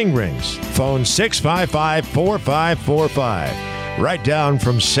and wedding rings. Phone 655-4545. Right down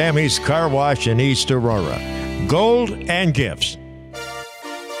from Sammy's Car Wash in East Aurora. Gold and Gifts.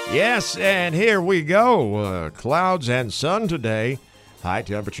 Yes, and here we go. Clouds and sun today. High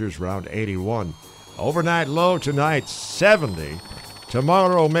temperatures around 81. Overnight low tonight, 70.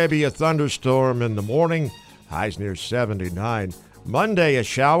 Tomorrow, maybe a thunderstorm in the morning. Highs near 79. Monday, a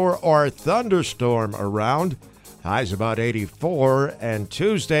shower or a thunderstorm around. Highs about 84. And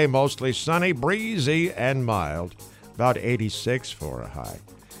Tuesday, mostly sunny, breezy, and mild. About 86 for a high.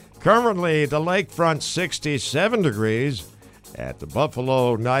 Currently, the lakefront 67 degrees. At the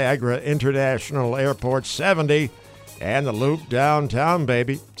Buffalo Niagara International Airport, 70. And the Loop downtown,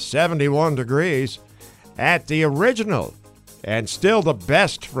 baby, 71 degrees. At the original and still the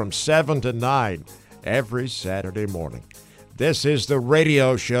best from 7 to 9 every Saturday morning. This is the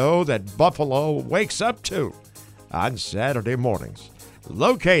radio show that Buffalo wakes up to on Saturday mornings.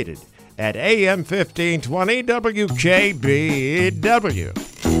 Located at AM 1520 WKBW.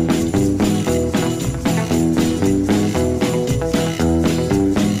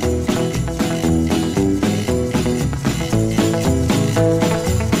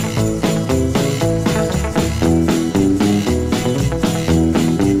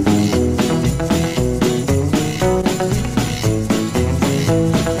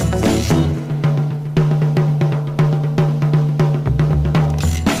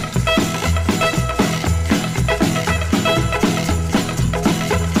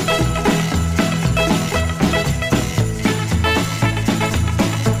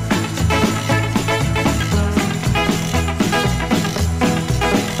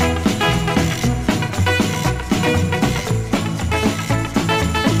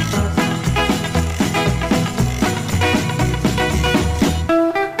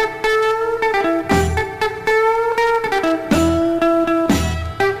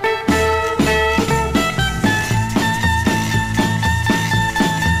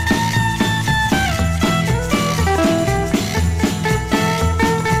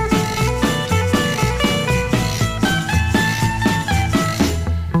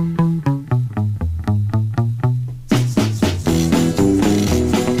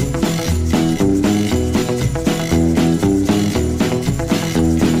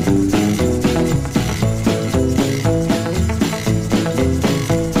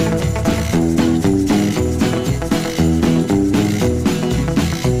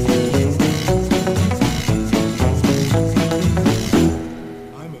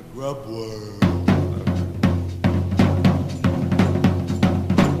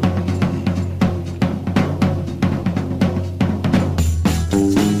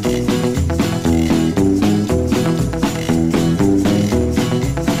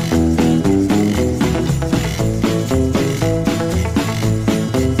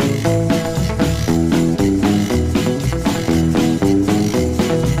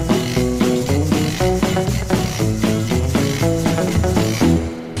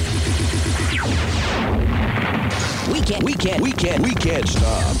 We can't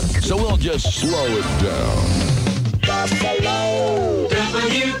stop, so we'll just slow it down. Buffalo,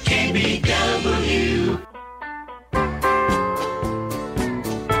 WKBW.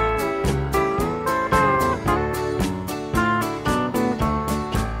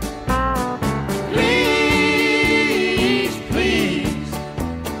 Please, please,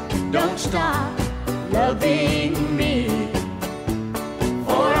 don't stop loving me,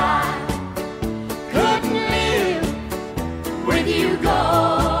 for I couldn't live with you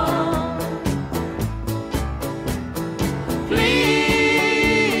gone.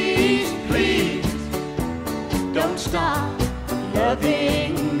 Please, please, don't stop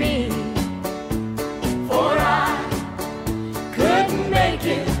loving me, for I couldn't make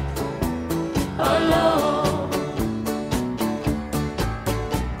it alone.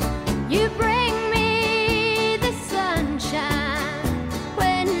 You bring me the sunshine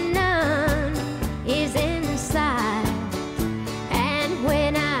when none is inside, and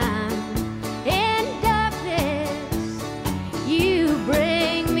when I'm in darkness, you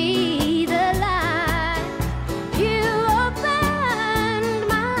bring me the light. You opened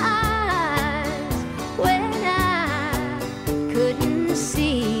my eyes when I couldn't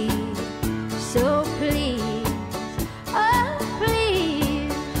see. So please, oh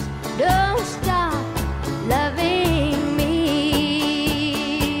please, don't stop loving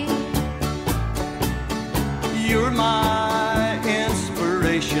me. You're my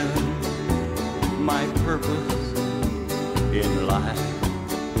inspiration, my purpose in life.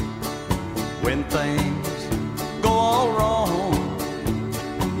 When things go all wrong,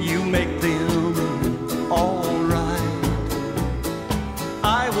 you make them all right.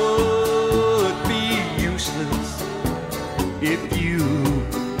 I would be useless if you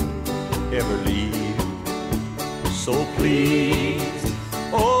ever leave. So please,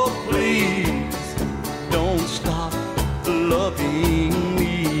 oh please, don't stop loving me.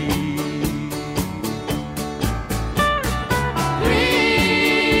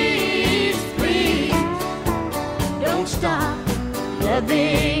 Please, please, don't stop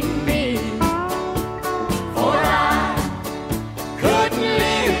loving me, for I couldn't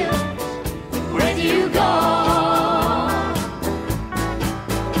live with you gone.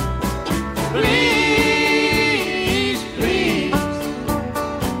 Please, please,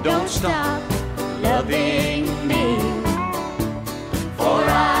 don't stop loving me, for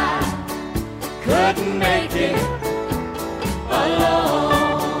I couldn't make it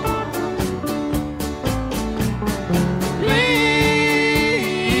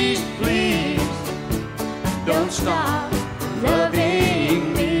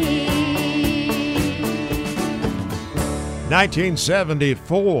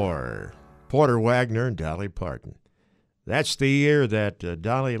 1974, Porter Wagner and Dolly Parton. That's the year that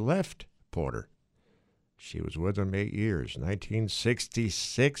Dolly left Porter. She was with him 8 years,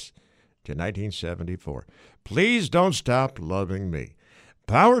 1966 to 1974. Please Don't Stop Loving Me.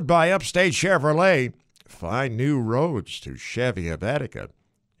 Powered by Upstate Chevrolet, find new roads to Chevy of Attica.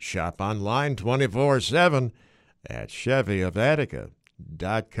 Shop online 24/7 at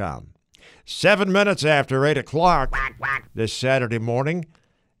ChevyofAttica.com. 7 minutes after 8 o'clock this Saturday morning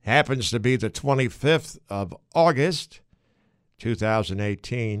happens to be the 25th of August,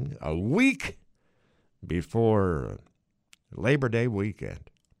 2018, a week before Labor Day weekend.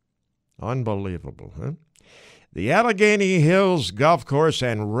 Unbelievable, huh? The Allegheny Hills Golf Course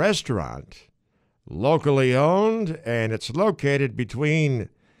and Restaurant, locally owned, and it's located between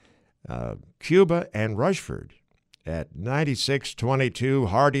Cuba and Rushford at 9622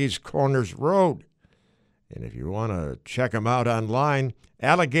 Hardee's Corners Road. And if you want to check them out online,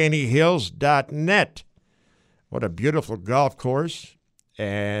 AlleghenyHills.net. What a beautiful golf course,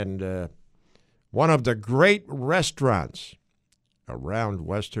 and one of the great restaurants around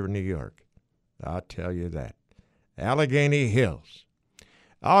Western New York. I'll tell you that. Allegheny Hills.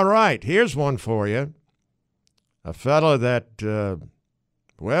 All right, here's one for you. A fellow that,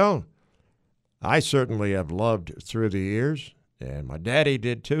 well, I certainly have loved through the years, and my daddy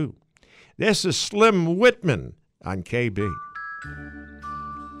did too. This is Slim Whitman on KB.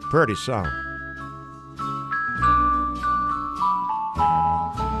 Pretty song.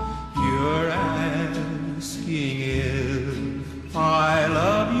 You're asking if I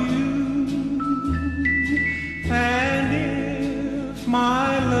love you, and if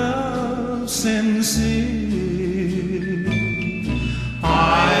my love's sincere.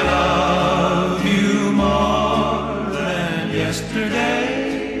 I love you more than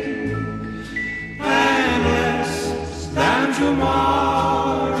yesterday, and less than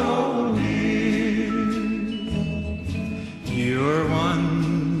tomorrow, dear. You're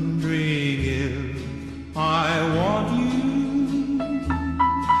wondering if I want you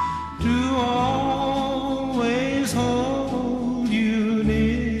to always hold you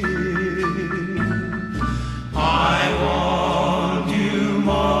near. I want you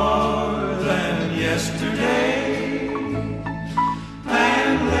more than yesterday,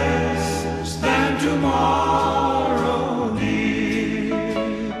 and less than tomorrow, dear.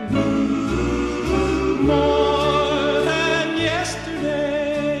 More than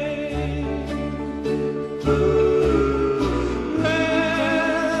yesterday,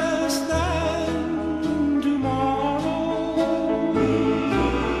 less than tomorrow.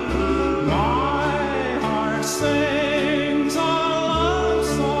 My heart sings a love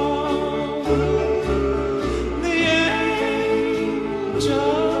song. The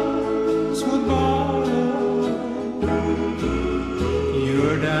angels would borrow.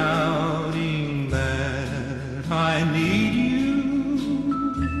 You're doubting that I need you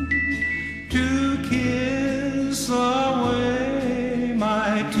to kiss away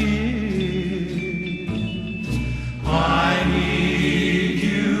my tears. I need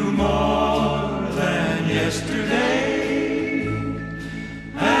you more than yesterday,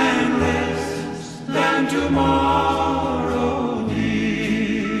 and less than tomorrow, dear.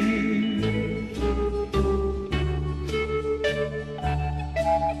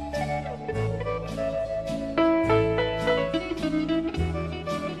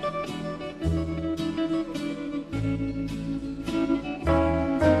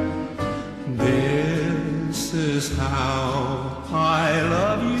 This is how I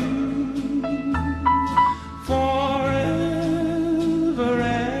love you, forever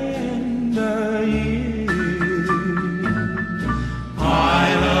and a year.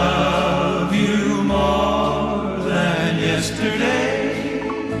 I love you more than yesterday,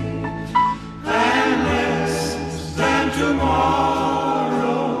 and less than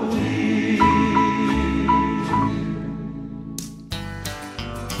tomorrow, dear.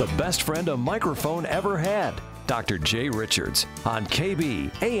 The best friend a microphone ever had. Dr. Jay Richards on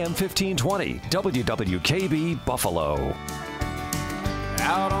KB AM 1520 WWKB Buffalo.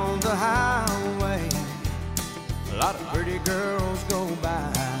 Out on the highway, a lot of pretty girls go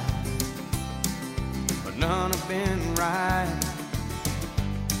by, but none have been right.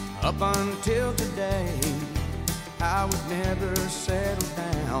 Up until today, I would never settle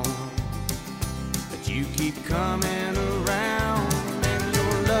down, but you keep coming around, and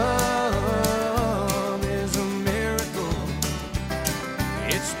your love is a miracle.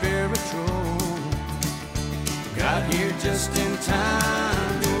 It's spiritual. Got here just in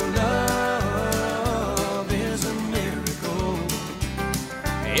time. Your love is a miracle.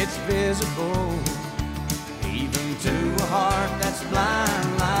 It's visible even to a heart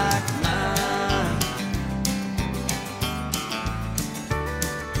blind like mine.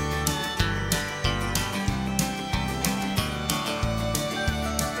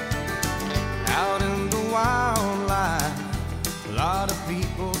 Out in the wildlife, a lot of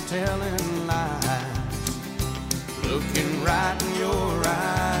people telling lies, looking right in your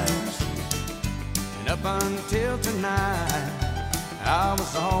eyes. And up until tonight, I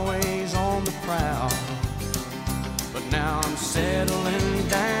was always on the prowl, but now I'm settling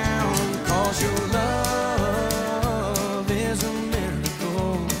down, 'cause your love is a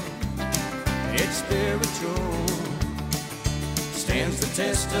miracle. It's spiritual, stands the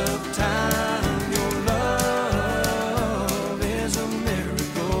test of time. Your love is a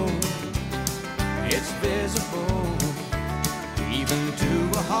miracle. It's visible, even to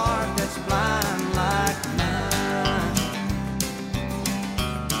a heart that's blind like mine.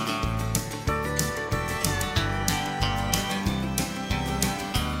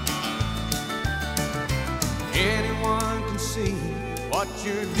 Anyone can see what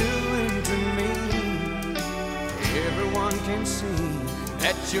you're doing to me. Everyone can see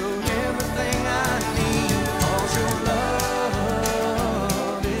that you're everything I need. 'Cause your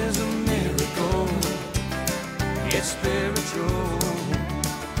love is a miracle. It's spiritual.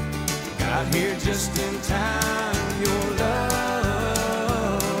 Got here just in time. Your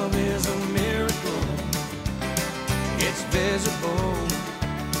love is a miracle. It's visible,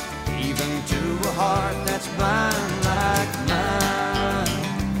 even to a heart that's blind like mine.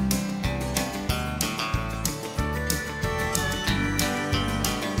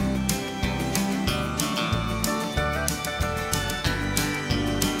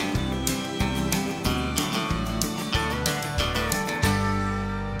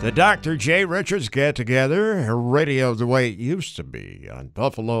 The Dr. J. Richards Get Together, radio the way it used to be on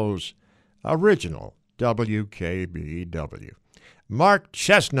Buffalo's original WKBW. Mark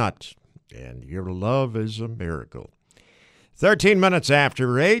Chestnut, and Your Love is a Miracle. 13 minutes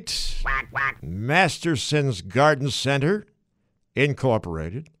after 8, Masterson's Garden Center,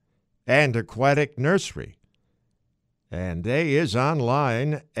 Incorporated, and Aquatic Nursery. And they is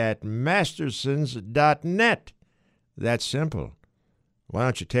online at mastersons.net. That's simple. Why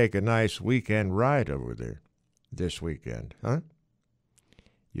don't you take a nice weekend ride over there this weekend, huh?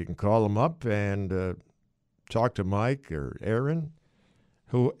 You can call them up and talk to Mike or Aaron,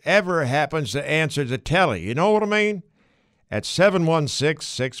 whoever happens to answer the telly. You know what I mean? At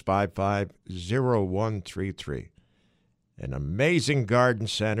 716-655-0133. An amazing garden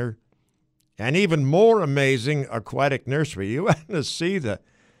center, and even more amazing aquatic nursery. You want to see the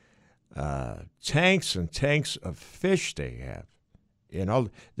tanks and tanks of fish they have. You know,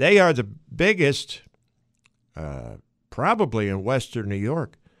 they are the biggest, probably in Western New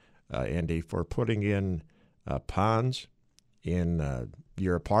York, Andy, for putting in ponds in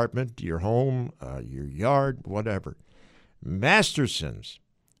your apartment, your home, your yard, whatever. Mastersons,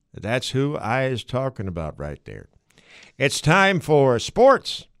 that's who I is talking about right there. It's time for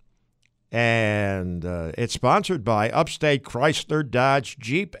sports, and it's sponsored by Upstate Chrysler, Dodge,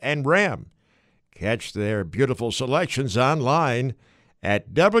 Jeep, and Ram. Catch their beautiful selections online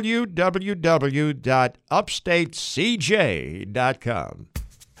at www.upstatecj.com.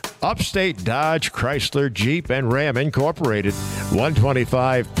 Upstate Dodge, Chrysler, Jeep, and Ram Incorporated,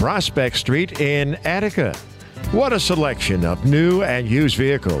 125 Prospect Street in Attica. What a selection of new and used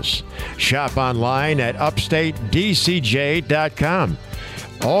vehicles. Shop online at upstatedcj.com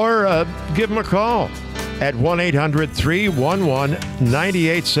or give them a call at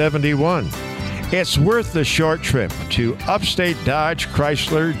 1-800-311-9871. It's worth the short trip to Upstate Dodge,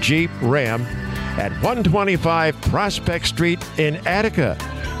 Chrysler, Jeep, Ram at 125 Prospect Street in Attica,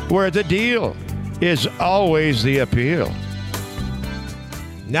 where the deal is always the appeal.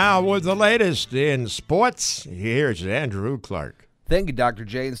 Now with the latest in sports, here's Andrew Clark. Thank you, Dr.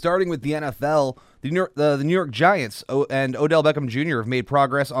 J. And starting with the NFL, the New York Giants and Odell Beckham Jr. have made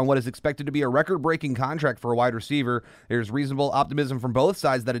progress on what is expected to be a record-breaking contract for a wide receiver. There's reasonable optimism from both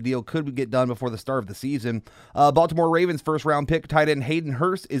sides that a deal could get done before the start of the season. Baltimore Ravens first-round pick tight end Hayden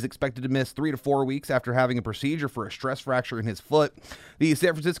Hurst is expected to miss 3 to 4 weeks after having a procedure for a stress fracture in his foot. The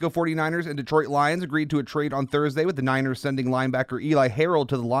San Francisco 49ers and Detroit Lions agreed to a trade on Thursday, with the Niners sending linebacker Eli Harold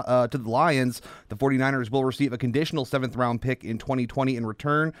to the Lions. The 49ers will receive a conditional 7th-round pick in 2020 in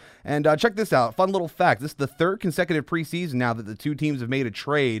return. And check this out. Fun little fact. This is the third consecutive preseason now that the two teams have made a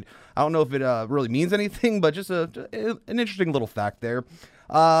trade. I don't know if it really means anything, but just an interesting little fact there.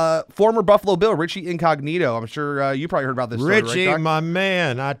 Former Buffalo Bill, Richie Incognito. I'm sure you probably heard about this story, Richie, right, Doc? my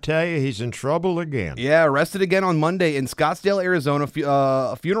man, I tell you, he's in trouble again. Yeah, arrested again on Monday in Scottsdale, Arizona,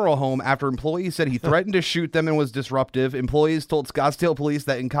 a funeral home after employees said he threatened to shoot them and was disruptive. Employees told Scottsdale police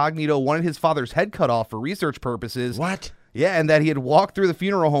that Incognito wanted his father's head cut off for research purposes. What? Yeah, and that he had walked through the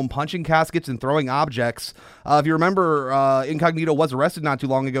funeral home punching caskets and throwing objects. If you remember, Incognito was arrested not too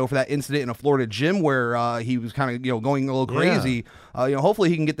long ago for that incident in a Florida gym where he was kind of going a little crazy. Hopefully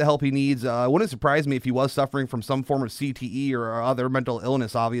he can get the help he needs. It wouldn't surprise me if he was suffering from some form of CTE or other mental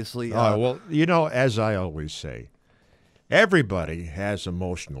illness, obviously. Well, as I always say, everybody has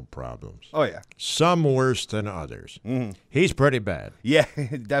emotional problems. Oh, yeah. Some worse than others. Mm-hmm. He's pretty bad. Yeah,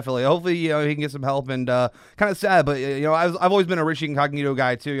 definitely. Hopefully, he can get some help. And kind of sad, but I've always been a Richie Incognito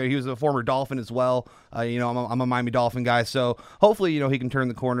guy too. He was a former Dolphin as well. I'm a Miami Dolphin guy, so hopefully, he can turn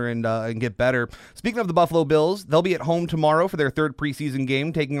the corner and get better. Speaking of the Buffalo Bills, they'll be at home tomorrow for their third preseason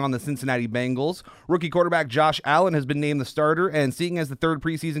game, taking on the Cincinnati Bengals. Rookie quarterback Josh Allen has been named the starter, and seeing as the third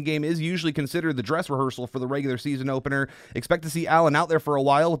preseason game is usually considered the dress rehearsal for the regular season opener, expect to see Allen out there for a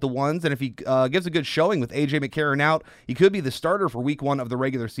while with the ones, and if he gives a good showing with A.J. McCarron out, he could be the starter for week 1 of the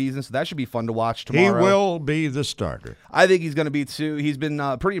regular season, so that should be fun to watch tomorrow. He will be the starter. I think he's going to be too. He's been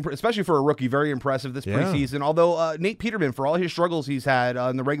especially for a rookie, very impressive this preseason. Although Nate Peterman, for all his struggles he's had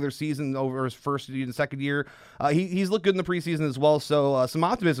in the regular season over his first and second year, he's looked good in the preseason as well. So some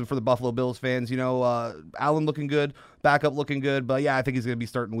optimism for the Buffalo Bills fans. Allen looking good. Backup looking good, but yeah, I think he's going to be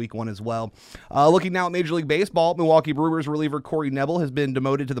starting week 1 as well. Looking now at Major League Baseball, Milwaukee Brewers reliever Corey Nebel has been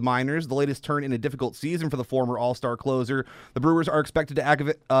demoted to the minors, the latest turn in a difficult season for the former All-Star closer. The Brewers are expected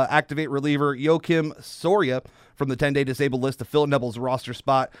to activate reliever Joakim Soria from the 10-day disabled list to fill Nebel's roster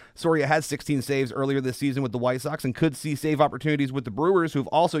spot. Soria had 16 saves earlier this season with the White Sox and could see save opportunities with the Brewers, who've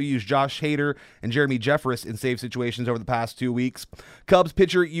also used Josh Hader and Jeremy Jeffress in save situations over the past 2 weeks. Cubs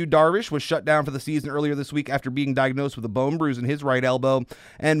pitcher Yu Darvish was shut down for the season earlier this week after being diagnosed with a bone bruise in his right elbow.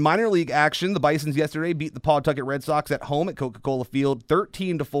 And minor league action, the Bisons yesterday beat the Pawtucket Red Sox at home at Coca-Cola Field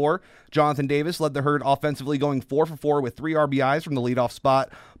 13-4. Jonathan Davis led the herd offensively, going 4-for-4 with 3 RBIs from the leadoff spot.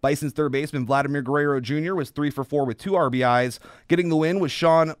 Bison's third baseman Vladimir Guerrero Jr. was 3-for-4 with 2 RBIs. Getting the win was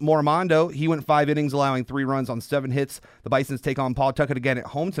Sean Morimondo. He went 5 innings, allowing 3 runs on 7 hits. The Bisons take on Pawtucket again at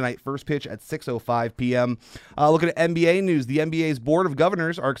home tonight, first pitch at 6:05 p.m. Looking at NBA news, the NBA's Board of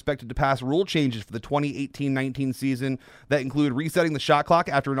Governors are expected to pass rule changes for the 2018-19 season that include resetting the shot clock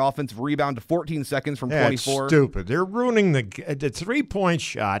after an offensive rebound to 14 seconds from 24. That's stupid. They're ruining the 3-point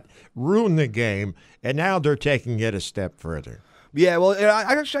shot, ruined the game, and now they're taking it a step further. Yeah, well,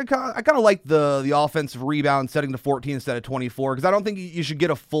 I kind of like the offensive rebound setting to 14 instead of 24 because I don't think you should get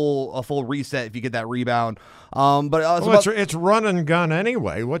a full reset if you get that rebound. It's run and gun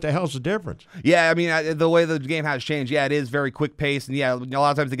anyway. What the hell's the difference? Yeah, I mean, the way the game has changed, it is very quick pace, and a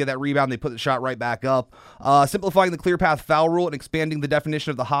lot of times they get that rebound, they put the shot right back up. Simplifying the clear path foul rule and expanding the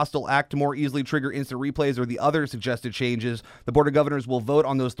definition of the hostile act to more easily trigger instant replays are the other suggested changes. The Board of Governors will vote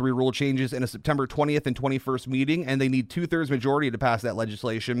on those 3 rule changes in a September 20th and 21st meeting, and they need 2/3 majority to pass that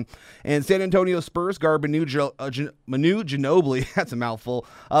legislation. And San Antonio Spurs guard Manu Ginobili, that's a mouthful,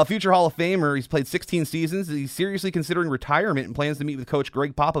 future Hall of Famer. He's played 16 seasons. He's seriously considering retirement and plans to meet with Coach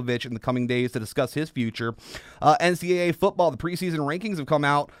Greg Popovich in the coming days to discuss his future. NCAA football, the preseason rankings have come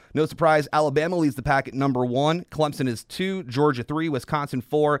out. No surprise, Alabama leads the pack at number 1. Clemson is 2, Georgia 3, Wisconsin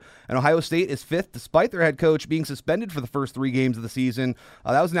 4, and Ohio State is 5th, despite their head coach being suspended for the first 3 games of the season.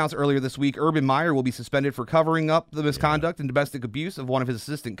 That was announced earlier this week. Urban Meyer will be suspended for covering up the misconduct and domestic abuse of one of his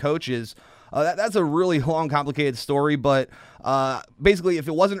assistant coaches. That's a really long, complicated story, but basically, if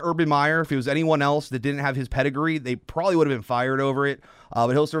it wasn't Urban Meyer, if it was anyone else that didn't have his pedigree, they probably would have been fired over it.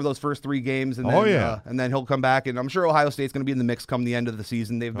 But he'll serve those first 3 games, and then, and then he'll come back, and I'm sure Ohio State's going to be in the mix come the end of the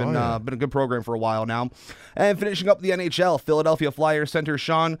season. They've been been a good program for a while now. And finishing up the NHL, Philadelphia Flyers center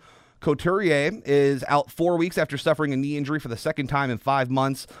Sean Couturier is out 4 weeks after suffering a knee injury for the second time in 5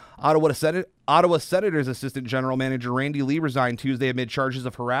 months. Ottawa Senators assistant general manager Randy Lee resigned Tuesday amid charges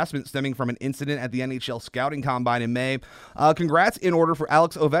of harassment stemming from an incident at the NHL scouting combine in May. Congrats in order for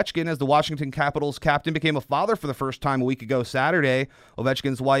Alex Ovechkin, as the Washington Capitals captain became a father for the first time a week ago Saturday.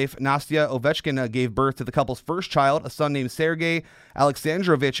 Ovechkin's wife, Nastya Ovechkin, gave birth to the couple's first child, a son named Sergei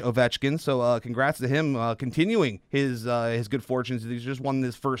Alexandrovich Ovechkin. So congrats to him, continuing his good fortunes. He's just won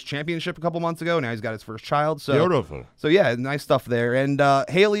his first championship a couple months ago. Now he's got his first child. So beautiful. So yeah, nice stuff there. And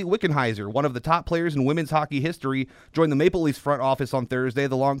Haley Wickenheiser, one of the top players in women's hockey history, joined the Maple Leafs front office on Thursday.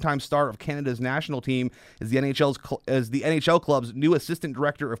 The longtime star of Canada's national team is the NHL club's new assistant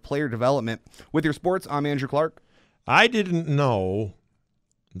director of player development. With your sports, I'm Andrew Clark. I didn't know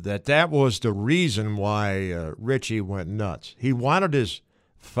that was the reason why Richie went nuts. He wanted his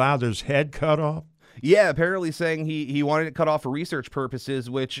father's head cut off? Yeah, apparently saying he wanted it cut off for research purposes,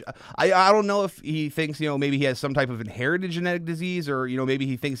 which I don't know if he thinks, maybe he has some type of inherited genetic disease, or, maybe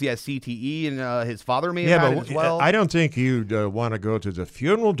he thinks he has CTE and his father may have had it as well. I don't think you'd want to go to the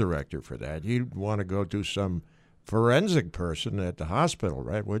funeral director for that. You'd want to go to some forensic person at the hospital,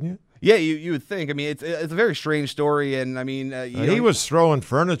 right, wouldn't you? Yeah, you would think. I mean, it's a very strange story, and I mean, he was throwing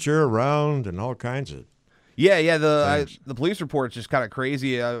furniture around and all kinds of. Yeah. The police report is just kind of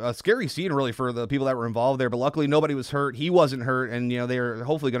crazy. A scary scene, really, for the people that were involved there. But luckily, nobody was hurt. He wasn't hurt, and they're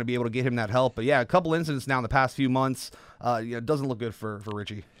hopefully going to be able to get him that help. But yeah, a couple incidents now in the past few months. It doesn't look good for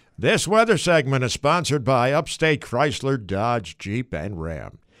Richie. This weather segment is sponsored by Upstate Chrysler, Dodge, Jeep, and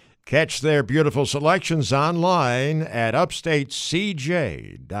Ram. Catch their beautiful selections online at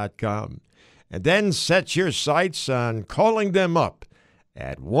upstatecj.com. And then set your sights on calling them up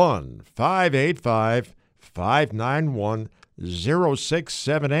at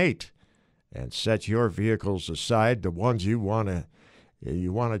 1-585-591-0678. And set your vehicles aside, the ones you want to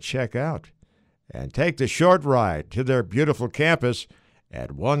check out. And take the short ride to their beautiful campus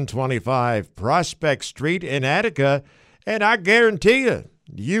at 125 Prospect Street in Attica, and I guarantee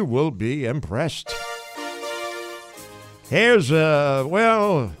you will be impressed. Here's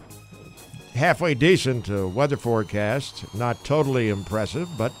halfway decent weather forecast. Not totally impressive,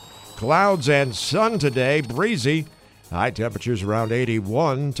 but clouds and sun today, breezy. High temperatures around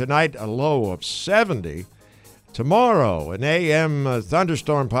 81. Tonight, a low of 70. Tomorrow, an AM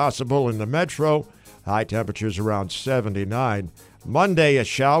thunderstorm possible in the metro. High temperatures around 79. Monday, a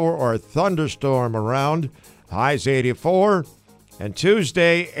shower or thunderstorm around. Highs 84. And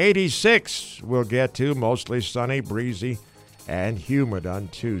Tuesday, 86. We'll get to mostly sunny, breezy, and humid on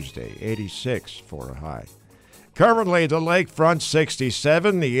Tuesday. 86 for a high. Currently, the lakefront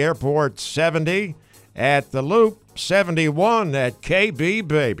 67, the airport 70, at the Loop 71 at KB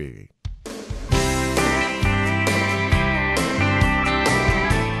Baby.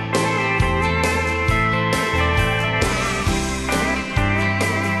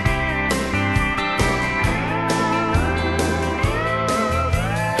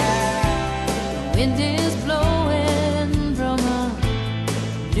 Wind is blowing from a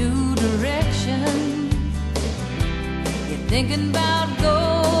new direction. You're thinking about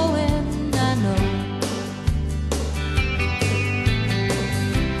going, I know.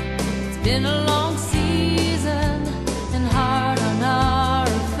 It's been a long season and hard on our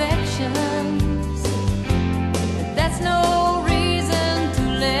affections, but that's no reason to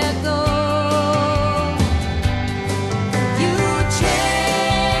let go. You change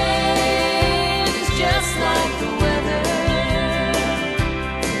just like the weather,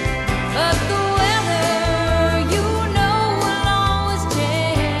 but the weather, you know, will always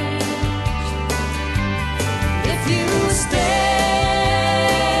change. If you stay,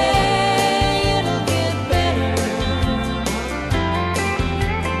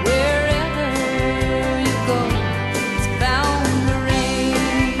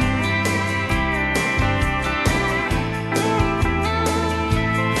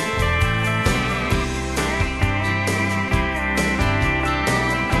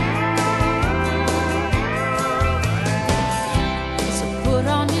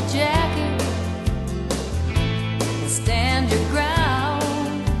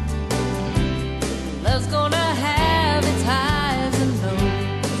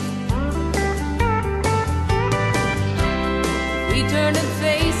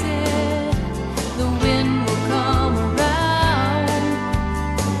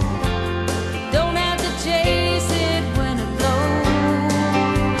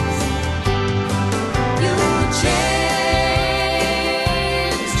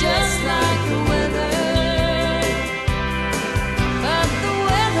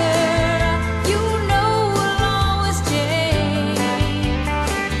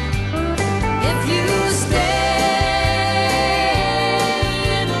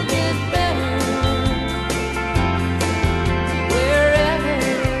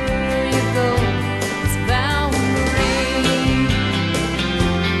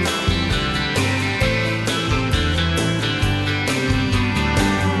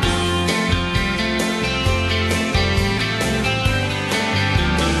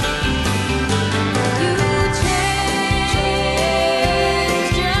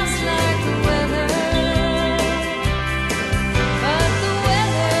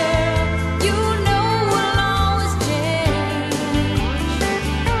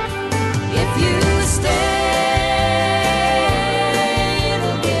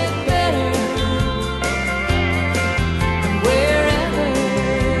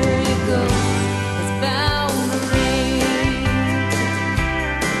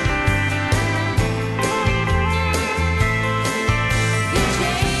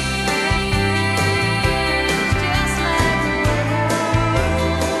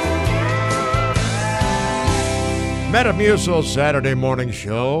 Metamucil Saturday morning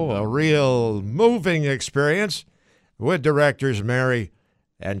show, a real moving experience with directors Mary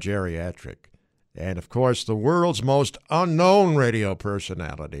and Geriatric. And, of course, the world's most unknown radio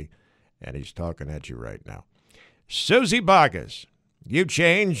personality. And he's talking at you right now. Susie Boggess, you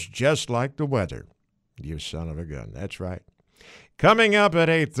change just like the weather. You son of a gun. That's right. Coming up at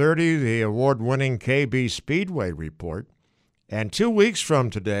 8:30, the award-winning KB Speedway Report. And 2 weeks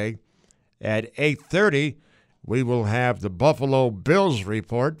from today, at 8:30, we will have the Buffalo Bills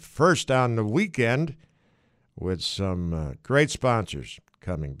Report, first on the weekend, with some great sponsors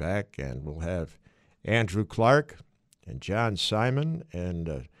coming back. And we'll have Andrew Clark and John Simon,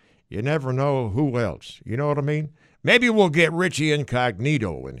 and you never know who else. You know what I mean? Maybe we'll get Richie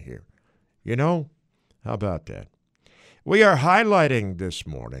Incognito in here. You know? How about that? We are highlighting this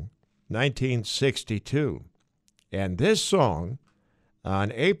morning 1962. And this song,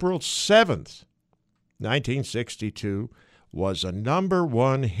 on April 7th, 1962, was a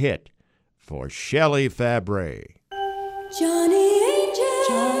 #1 hit for Shelley Fabre. Johnny Angel,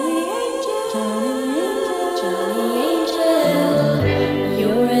 Johnny Angel, Johnny Angel, Johnny Angel,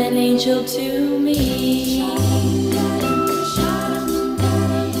 you're an angel to me.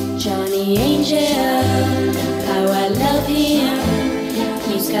 Johnny Angel, how I love him.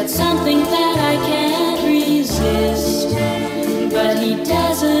 He's got something that I can't resist, but he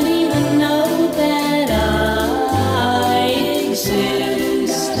doesn't even know that I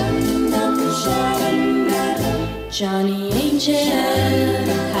exist. Johnny Angel,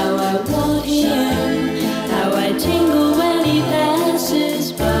 how I want him, how I tingle when he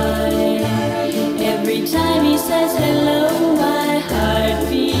passes by. Every time he says hello, my heart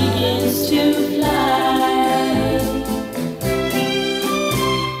begins to fly.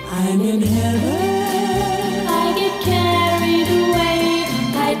 I'm in heaven, I get carried away.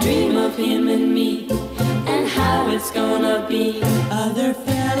 I dream of him and me, and how it's gonna be. Other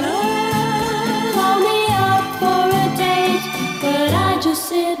fellas call me up for a date, but I just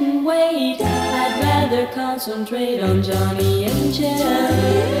sit and wait. I'd rather concentrate on Johnny Angel,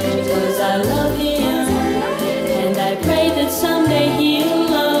 'cause I love him, and I pray that someday he'll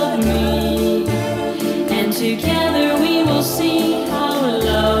love me, and together we will see how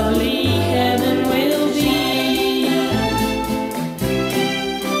lovely heaven will be.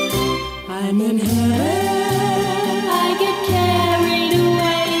 I'm in heaven, I get carried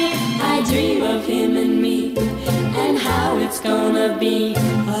away. I dream of him and me, and how it's gonna be.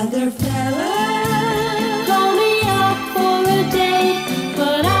 Other fellas call me up for a date,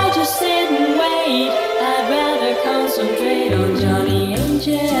 but I just sit and wait. I'd rather concentrate on Johnny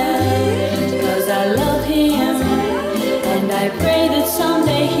Angel, 'cause I love him, and I pray that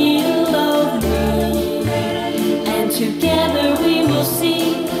someday he'll love me, and together we will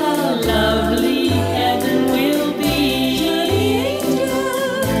see how lovely heaven will be.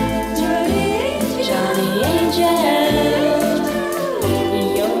 Johnny Angel,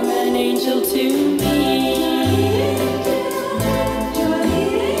 you're an angel to me.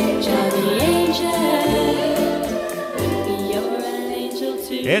 Johnny Angel, you're an angel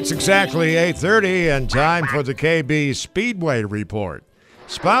to me. It's exactly 8:30 and time for the KB Speedway Report.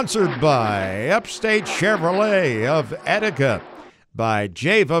 Sponsored by Upstate Chevrolet of Attica, by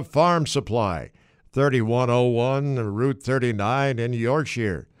Java Farm Supply, 3101 Route 39 in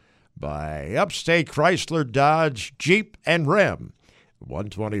Yorkshire, by Upstate Chrysler Dodge Jeep and Ram,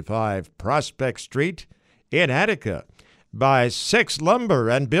 125 Prospect Street in Attica, by Six Lumber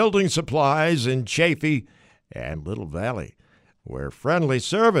and Building Supplies in Chaffee and Little Valley, where friendly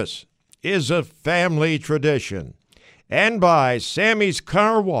service is a family tradition, and by Sammy's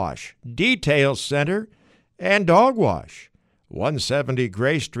Car Wash, Detail Center, and Dog Wash, 170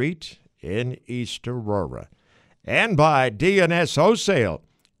 Gray Street in East Aurora, and by D&S Wholesale,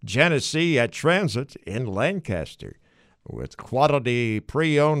 Genesee at Transit in Lancaster, with quality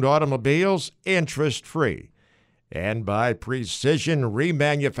pre-owned automobiles interest-free, and by Precision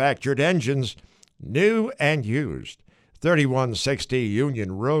Remanufactured Engines, new and used, 3160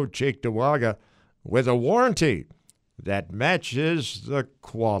 Union Road, Cheektowaga, with a warranty that matches the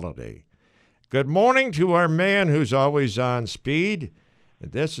quality. Good morning to our man who's always on speed.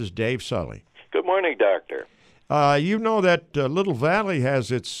 This is Dave Sully. Good morning, Doctor. You know that Little Valley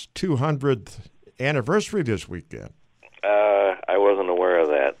has its 200th anniversary this weekend. I wasn't aware of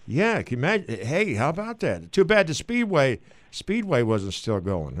that. Yeah, can you imagine? Hey, how about that? Too bad the Speedway wasn't still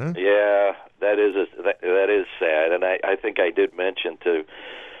going, huh? Yeah, that is sad, and I think I did mention to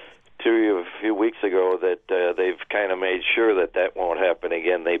you a few weeks ago that they've kind of made sure that won't happen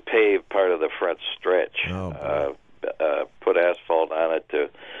again. They paved part of the front stretch, put asphalt on it to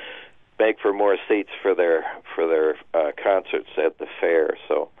make for more seats for their concerts at the fair.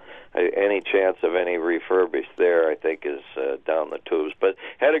 So any chance of any refurbished there, I think, is down the tubes. But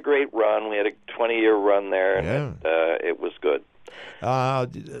had a great run. We had a 20-year run there, and it was good.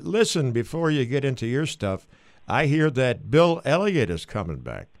 Listen, before you get into your stuff, I hear that Bill Elliott is coming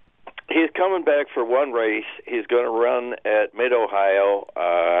back. He's coming back for one race. He's going to run at Mid-Ohio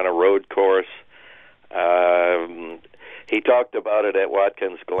on a road course. He talked about it at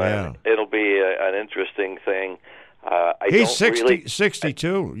Watkins Glen. Yeah. It'll be an interesting thing. He's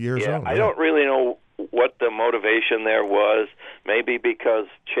 62 years old. I don't really know what the motivation there was. Maybe because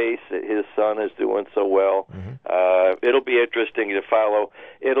Chase, his son, is doing so well. It'll be interesting to follow.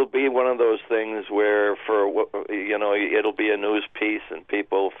 It'll be one of those things where, it'll be a news piece and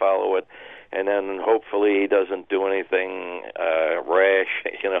people follow it, and then hopefully he doesn't do anything rash,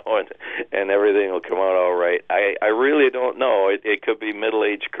 and everything will come out all right. I really don't know. It could be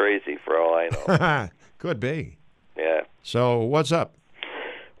middle-aged crazy for all I know. Could be. Yeah. So what's up?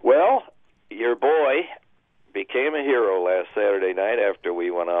 Well, your boy became a hero last Saturday night after we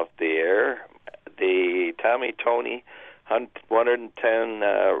went off the air. The Tommy Tony 110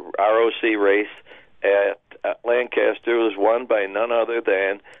 ROC race at Lancaster was won by none other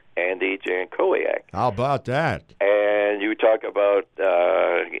than Andy Jankowiak. How about that? And you talk about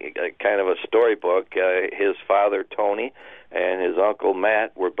kind of a storybook. His father, Tony, and his uncle,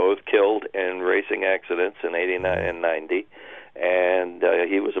 Matt, were both killed in racing accidents in 89 and 90. And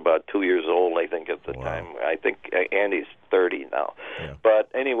he was about 2 years old, I think, at the time. I think Andy's 30 now. Yeah. But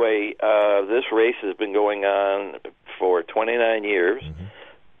anyway, this race has been going on for 29 years,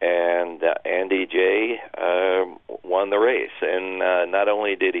 and Andy J. won the race. And not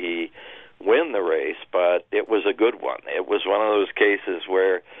only did he win the race, but it was a good one. It was one of those cases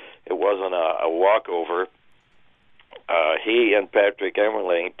where it wasn't a walkover. He and Patrick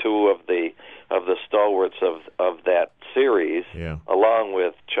Emmerling, two of the stalwarts of that series, along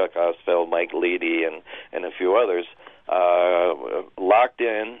with Chuck Ostfeld, Mike Leedy, and a few others, locked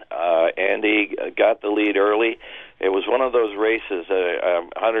in. Andy got the lead early. It was one of those races,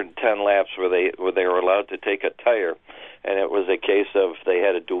 110 laps, where they were allowed to take a tire, and it was a case of they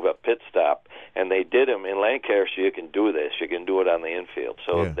had to do a pit stop, and they did them in Lancaster. You can do this. You can do it on the infield.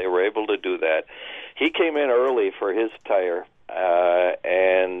 So they were able to do that. He came in early for his tire,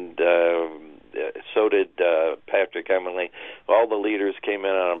 and so did Patrick Emmerling. All the leaders came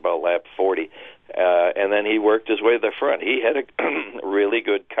in on about lap 40, and then he worked his way to the front. He had a really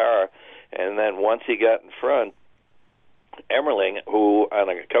good car, and then once he got in front, Emmerling, who on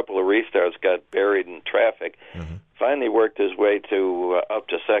a couple of restarts got buried in traffic, finally worked his way to up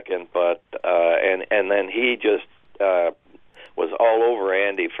to second, but and then he just was all over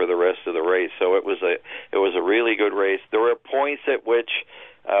Andy for the rest of the race. So it was a really good race. There were points at which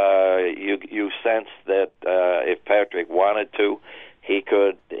you sensed that if Patrick wanted to, he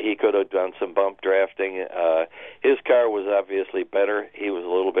could have done some bump drafting. His car was obviously better. He was a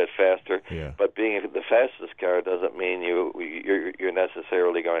little bit faster. Yeah. But being the fastest car doesn't mean you're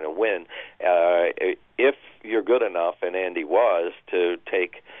necessarily going to win. If you're good enough, and Andy was, to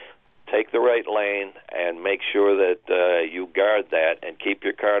take the right lane and make sure that you guard that and keep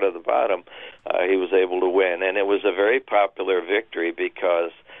your car to the bottom, he was able to win. And it was a very popular victory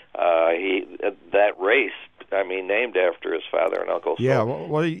because that race, named after his father and uncle. So, yeah,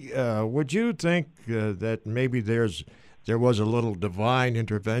 well, would you think that maybe there was a little divine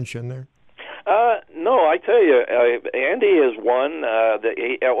intervention there? No, I tell you, Andy has won.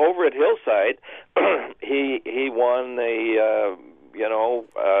 Over at Hillside, he won a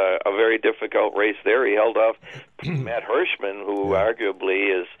very difficult race there. He held off Matt Hirschman, who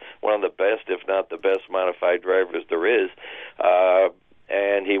arguably is one of the best, if not the best, modified drivers there is.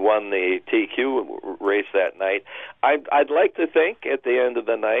 And he won the TQ race that night. I'd like to think at the end of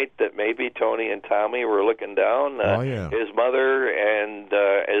the night that maybe Tony and Tommy were looking down. His mother and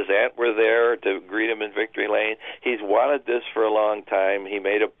his aunt were there to greet him in victory lane. He's wanted this for a long time. He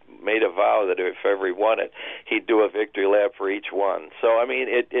made a vow that if ever he won it, he'd do a victory lap for each one. So,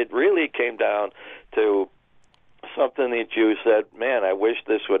 it really came down to something that you said, man, I wish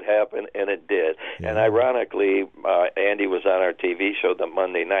this would happen, and it did. Yeah. And ironically, Andy was on our TV show the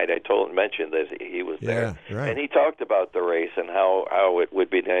Monday night. I mentioned that he was there. Right. And he talked about the race and how it would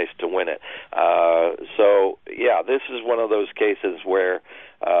be nice to win it. This is one of those cases where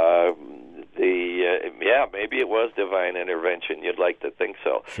maybe it was divine intervention. You'd like to think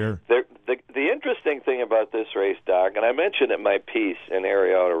so. Sure. The interesting thing about this race, Doc, and I mentioned in my piece in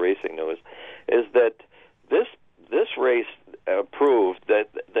Area Auto Racing News, is that this race, proved that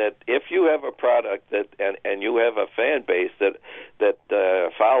if you have a product that and you have a fan base that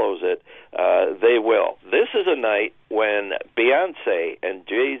follows it, they will. This is a night when Beyonce and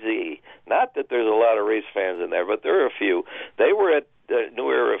Jay-Z, not that there's a lot of race fans in there, but there are a few, they were at New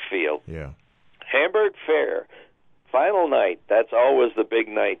Era Field. Yeah. Hamburg Fair, final night, that's always the big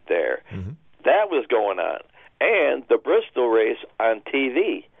night there. Mm-hmm. That was going on. And the Bristol race on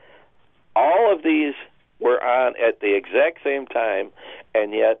TV. All of these were on at the exact same time,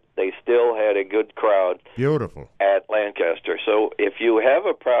 and yet they still had a good crowd. Beautiful. At Lancaster. So if you have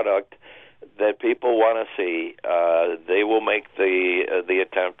a product that people want to see, they will make the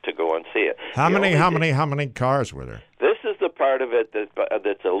attempt to go and see it. How many cars were there? This is the part of it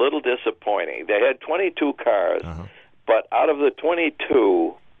that's a little disappointing. They had 22 cars, but out of the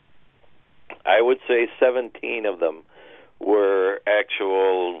 22, I would say 17 of them were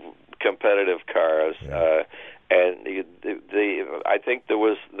actual competitive cars, and I think there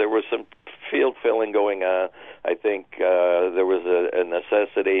was some field filling going on. I think there was a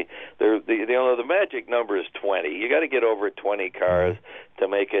necessity. The magic number is 20. You got to get over 20 cars to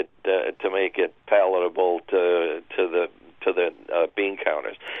make it palatable to the bean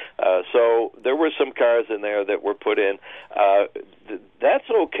counters. So there were some cars in there that were put in. That's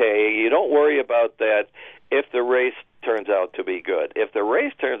okay. You don't worry about that if the race turns out to be good. If the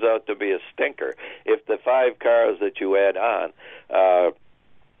race turns out to be a stinker, if the 5 cars that you add on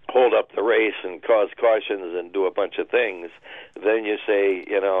hold up the race and cause cautions and do a bunch of things, then you say,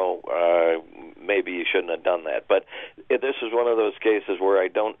 maybe you shouldn't have done that. But this is one of those cases where I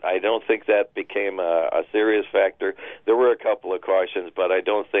don't think that became a serious factor. There were a couple of cautions, but I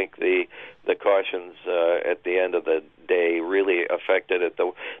don't think the cautions at the end of the day really affected it.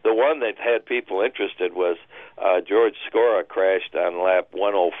 The one that had people interested was George Skora crashed on lap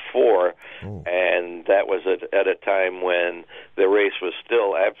 104, and that was at a time when the race was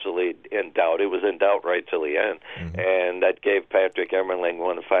still absolutely in doubt. It was in doubt right till the end, and that gave Patrick Emmerling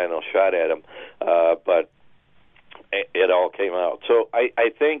one final shot at him, but it all came out. So I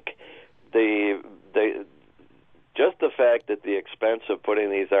think just the fact that the expense of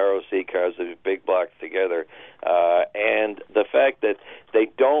putting these ROC cars, these big blocks together, and the fact that they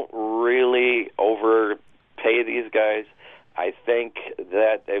don't really overpay these guys, I think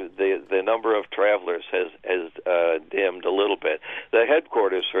that the number of travelers has dimmed a little bit. The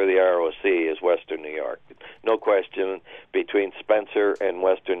headquarters for the ROC is Western New York. No question, between Spencer and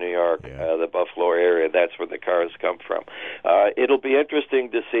Western New York, the Buffalo area, that's where the cars come from. It'll be interesting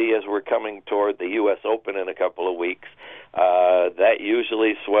to see as we're coming toward the U.S. Open in a couple of weeks. That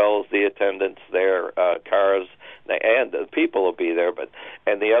usually swells the attendance there. Cars and the people will be there,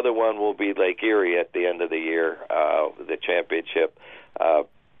 and the other one will be Lake Erie at the end of the year, the championship.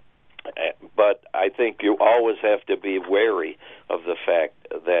 But I think you always have to be wary of the fact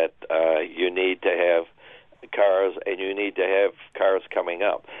that you need to have cars, and you need to have cars coming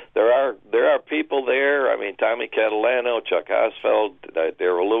up. There are people there. I mean, Tommy Catalano, Chuck Osfeld,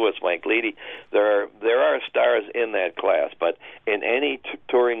 Darrell Lewis, Mike Leedy. There are stars in that class, but in any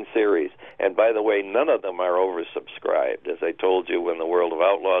touring series, and by the way, none of them are oversubscribed. As I told you when the World of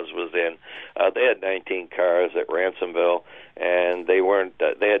Outlaws was in, they had 19 cars at Ransomville, and they weren't.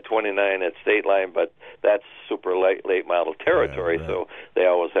 They had 29 at State Line, but that's super late model territory, so they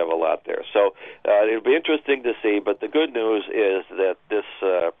always have a lot there. So it'll be interesting to see. But the good news is that this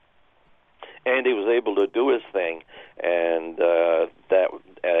Andy was able to do his thing, and it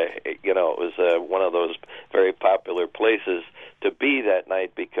was one of those very popular places to be that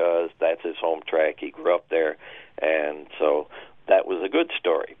night because that's his home track. He grew up there, and so that was a good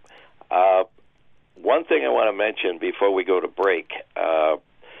story. One thing I want to mention before we go to break,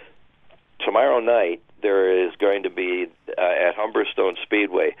 tomorrow night there is going to be at Humberstone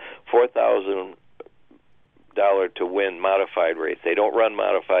Speedway $4,000 to win modified race. They don't run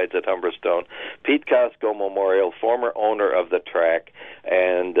modifieds at Humberstone. Pete Costco Memorial, former owner of the track,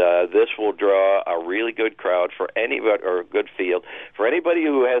 and this will draw a really good crowd for anybody, or a good field for anybody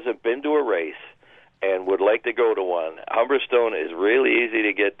who hasn't been to a race and would like to go to one. Humberstone is really easy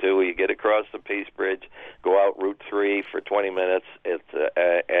to get to. You get across the Peace Bridge, go out Route 3 for 20 minutes.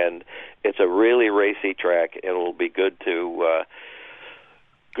 And it's a really racy track, and it'll be good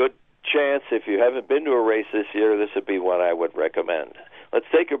chance. If you haven't been to a race this year, this would be one I would recommend. Let's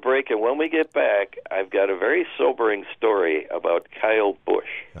take a break, and when we get back, I've got a very sobering story about Kyle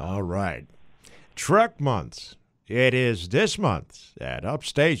Busch. All right. Truck Month. It is this month at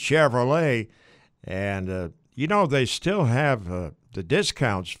Upstate Chevrolet. And, they still have the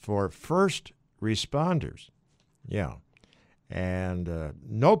discounts for first responders. Yeah. And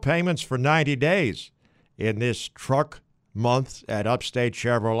no payments for 90 days in this Truck month at Upstate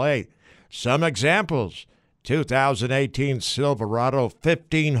Chevrolet. Some examples: 2018 Silverado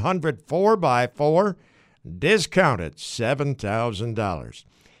 1500 4x4, discounted $7,000.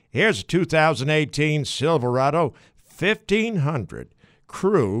 Here's a 2018 Silverado 1500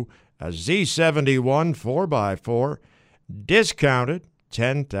 Crew, a Z71 4x4, discounted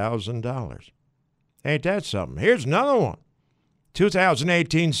 $10,000. Ain't that something? Here's another one.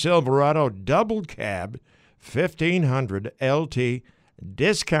 2018 Silverado Double Cab 1500 LT,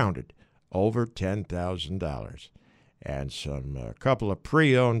 discounted over $10,000. And a couple of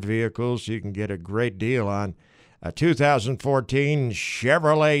pre-owned vehicles you can get a great deal on. A 2014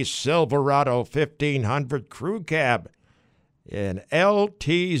 Chevrolet Silverado 1500 Crew Cab in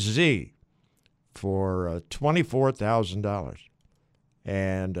LTZ for $24,000.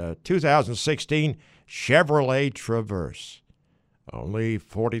 And a 2016 Chevrolet Traverse, only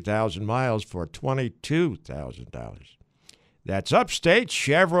 40,000 miles for $22,000. That's Upstate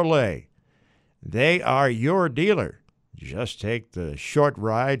Chevrolet. They are your dealer. Just take the short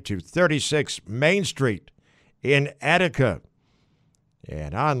ride to 36 Main Street in Attica.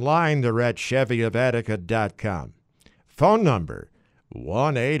 And online, they're at ChevyofAttica.com. Phone number,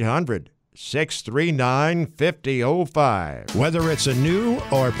 1-800-639-5005. Whether it's a new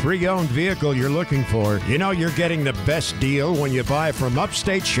or pre-owned vehicle you're looking for, you know you're getting the best deal when you buy from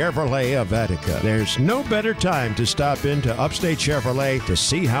Upstate Chevrolet of Attica. There's no better time to stop into Upstate Chevrolet to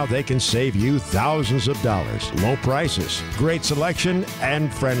see how they can save you thousands of dollars. Low prices, great selection,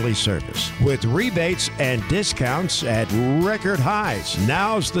 and friendly service. With rebates and discounts at record highs,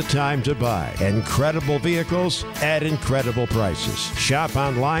 now's the time to buy. Incredible vehicles at incredible prices. Shop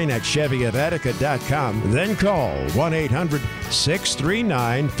online at ChevyofAttica.com, then call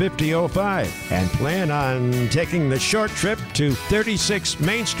 1-800-639-5005 and plan on taking the short trip to 36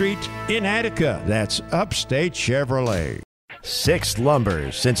 Main Street in Attica. That's Upstate Chevrolet. Six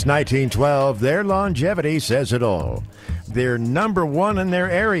Lumber. Since 1912, their longevity says it all. They're number one in their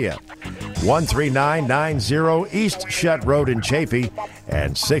area. 13990 East Shutt Road in Chaffee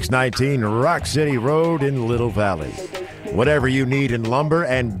and 619 Rock City Road in Little Valley. Whatever you need in lumber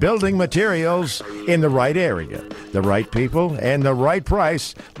and building materials in the right area, the right people, and the right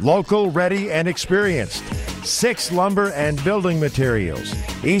price, local, ready, and experienced. Six Lumber and Building Materials,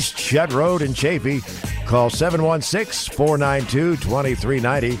 East Shutt Road in Chaffee. Call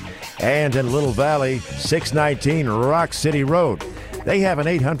 716-492-2390. And in Little Valley, 619 Rock City Road. They have an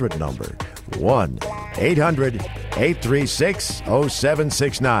 800 number,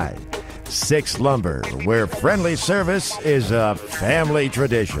 1-800-836-0769. Six Lumber, where friendly service is a family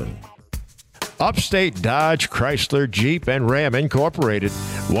tradition. Upstate Dodge, Chrysler, Jeep, and Ram Incorporated,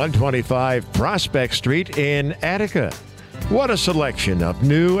 125 Prospect Street in Attica. What a selection of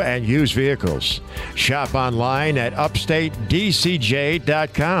new and used vehicles. Shop online at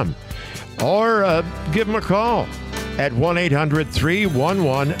upstatedcj.com or give them a call at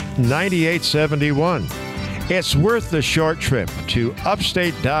 1-800-311-9871. It's worth the short trip to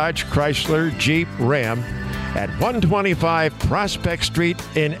Upstate Dodge, Chrysler, Jeep, Ram at 125 Prospect Street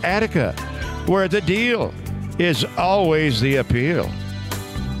in Attica, where the deal is always the appeal.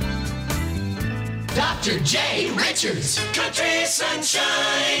 Dr. J. Richards, Country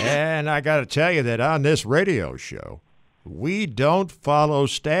Sunshine. And I got to tell you that on this radio show, we don't follow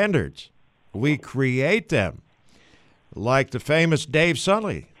standards. We create them, like the famous Dave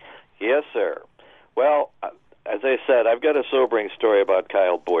Sully. Yes, sir. Well, as I said, I've got a sobering story about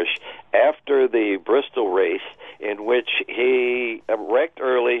Kyle Busch. After the Bristol race, in which he wrecked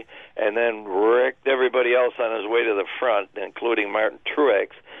early and then wrecked everybody else on his way to the front, including Martin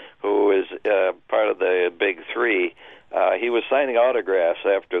Truex, who is part of the Big Three, he was signing autographs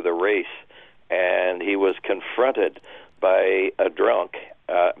after the race, and he was confronted by a drunk.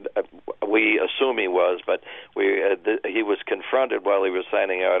 We assume he was, but he was confronted while he was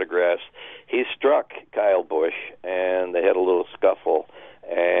signing autographs. He struck Kyle Busch, and they had a little scuffle,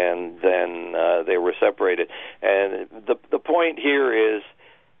 and then they were separated. And the point here is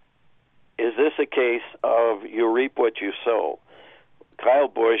this a case of you reap what you sow? Kyle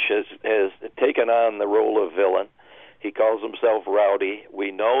Busch has taken on the role of villain. He calls himself Rowdy. We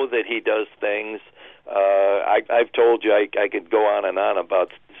know that he does things. I've told you I could go on and on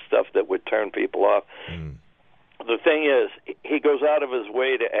about stuff that would turn people off. The thing is, he goes out of his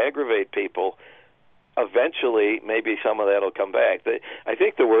way to aggravate people. Eventually, maybe some of that will come back. I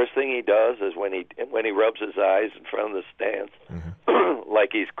think the worst thing he does is when he rubs his eyes in front of the stands,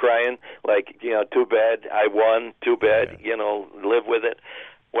 like he's crying, like, too bad, I won, too bad, live with it.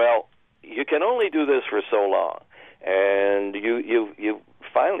 Well, you can only do this for so long, and you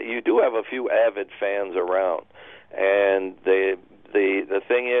you do have a few avid fans around, and the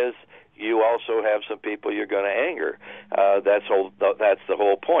thing is, you also have some people you're going to anger. That's the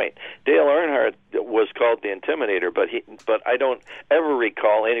whole point. Dale Earnhardt was called the Intimidator, but I don't ever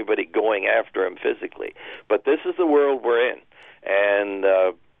recall anybody going after him physically. But this is the world we're in, and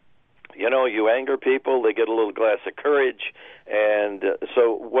you anger people, they get a little glass of courage, and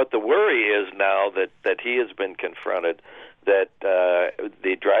so what the worry is now that he has been confronted, that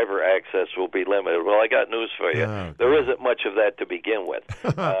the driver access will be limited. Well, I got news for you. Oh, there isn't much of that to begin with.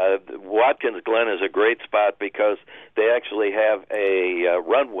 Watkins Glen is a great spot because they actually have a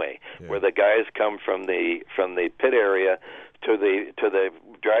runway where the guys come from the pit area to the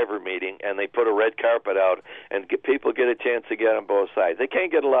driver meeting, and they put a red carpet out, and people get a chance to get on both sides. They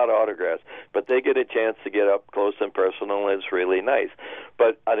can't get a lot of autographs, but they get a chance to get up close and personal, and it's really nice.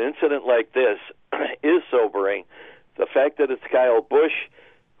 But an incident like this is sobering. The fact that it's Kyle Busch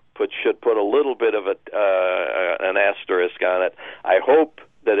should put a little bit of an asterisk on it. I hope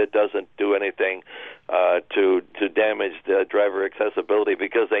that it doesn't do anything to damage the driver accessibility,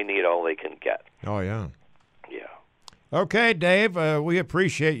 because they need all they can get. Oh, yeah. Yeah. Okay, Dave, we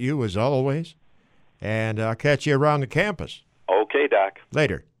appreciate you as always, and I'll catch you around the campus. Okay, Doc.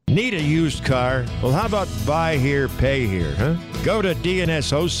 Later. Need a used car? Well, how about buy here, pay here, huh? Go to D&S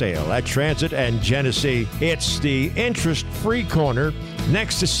Wholesale at Transit and Genesee. It's the interest-free corner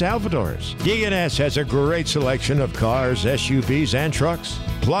next to Salvador's. D&S has a great selection of cars, SUVs, and trucks.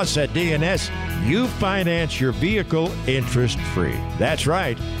 Plus, at D&S, you finance your vehicle interest-free. That's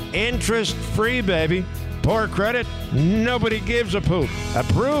right, interest-free, baby. Poor credit? Nobody gives a poop.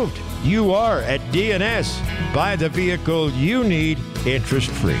 Approved. You are at D&S. Buy the vehicle you need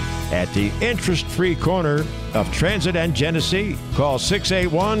interest-free at the interest-free corner of Transit and Genesee. Call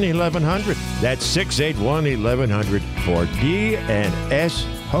 681-1100. That's 681-1100 for D&S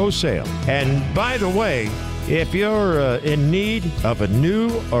Wholesale. And by the way, if you're in need of a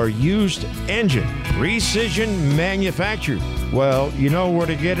new or used engine, precision manufactured, well, you know where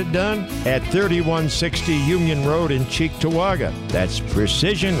to get it done? At 3160 Union Road in Cheektowaga. That's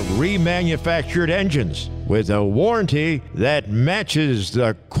precision remanufactured engines with a warranty that matches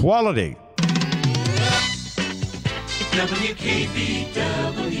the quality. WKBW.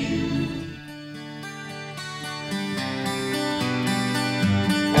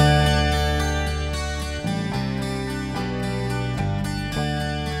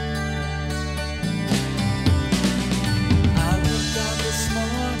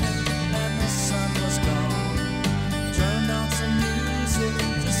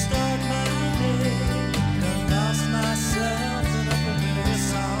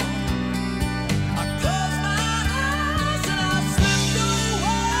 I close my eyes and I slip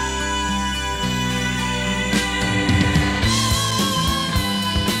away.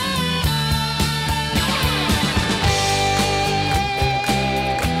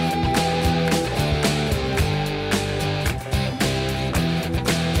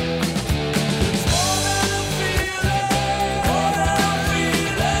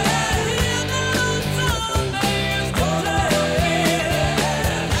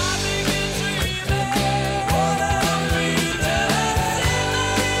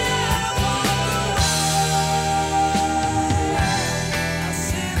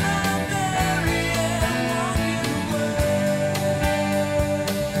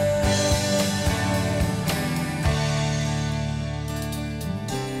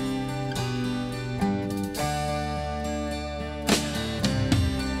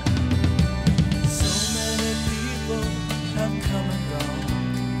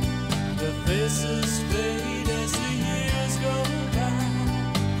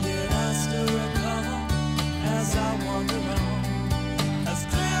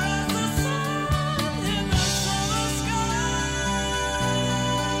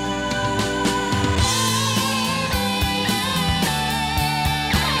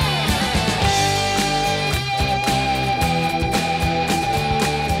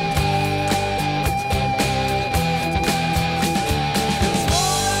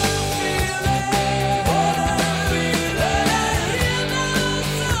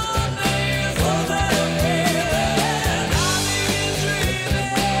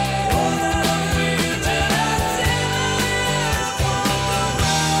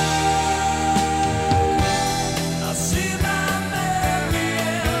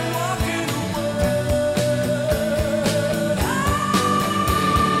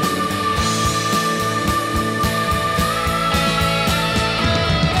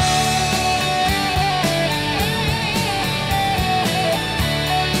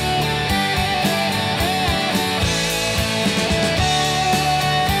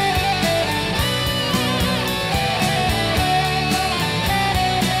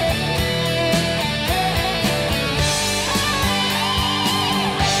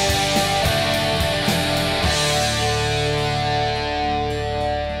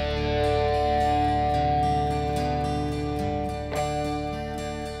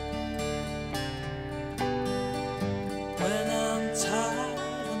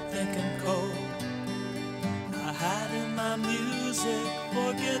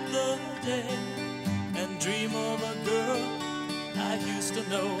 day and dream of a girl I used to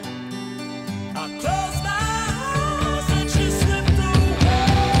know. I close my eyes and she slipped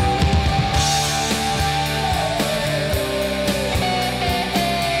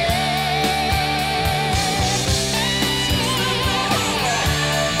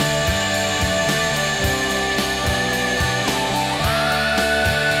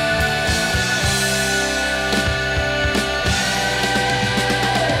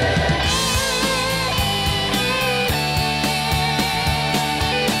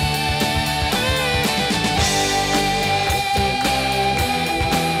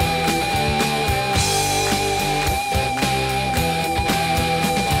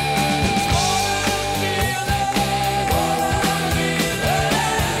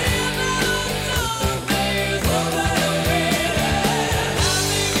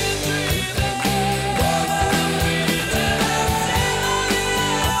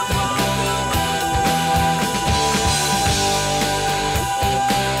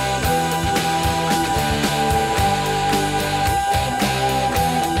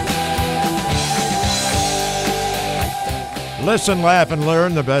Listen, laugh, and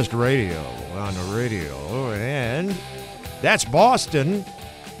learn the best radio on the radio. And that's Boston.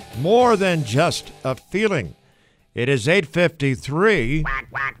 More than just a feeling. It is 8:53.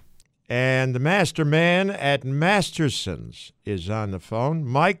 And the master man at Masterson's is on the phone.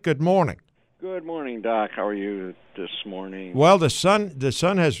 Mike, good morning. Good morning, Doc. How are you this morning? Well, the sun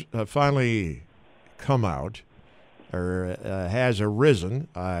has finally come out, or has arisen.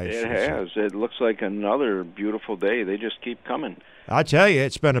 It has. It looks like another beautiful day. They just keep coming. I tell you,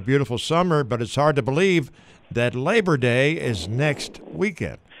 it's been a beautiful summer, but it's hard to believe that Labor Day is next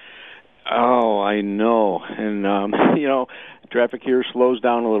weekend. Oh, I know. And, traffic here slows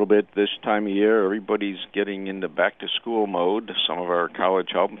down a little bit this time of year. Everybody's getting into back-to-school mode. Some of our college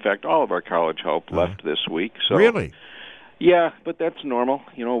help, in fact, all of our college help left this week. So. Really? Yeah, but that's normal.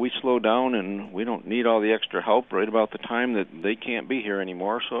 We slow down, and we don't need all the extra help right about the time that they can't be here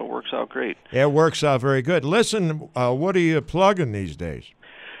anymore, so it works out great. It works out very good. Listen, what are you plugging these days?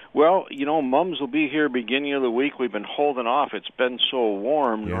 Well, mums will be here beginning of the week. We've been holding off. It's been so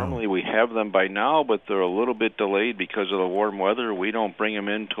warm. Yeah. Normally we have them by now, but they're a little bit delayed because of the warm weather. We don't bring them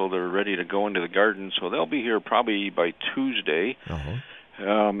in till they're ready to go into the garden, so they'll be here probably by Tuesday.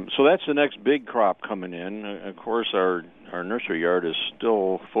 So that's the next big crop coming in. Of course, our nursery yard is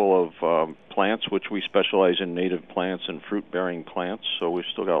still full of plants, which we specialize in native plants and fruit-bearing plants, so we've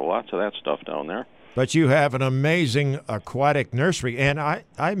still got lots of that stuff down there. But you have an amazing aquatic nursery. And I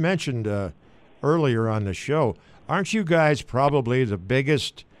mentioned earlier on the show, aren't you guys probably the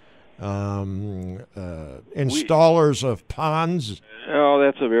biggest installers of ponds? Oh,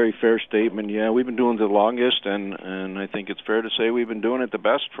 that's a very fair statement. Yeah, we've been doing it the longest, and I think it's fair to say we've been doing it the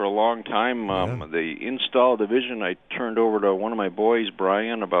best for a long time. The install division I turned over to one of my boys,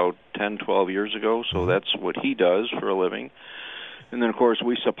 Brian, about 10, 12 years ago, so that's what he does for a living. And then, of course,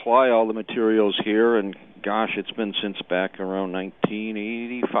 we supply all the materials here, and gosh, it's been since back around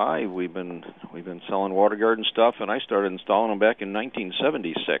 1985. We've been selling water garden stuff, and I started installing them back in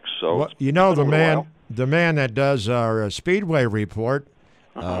 1976. So well, the man that does our Speedway report,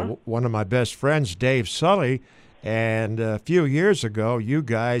 one of my best friends, Dave Sully, and a few years ago, you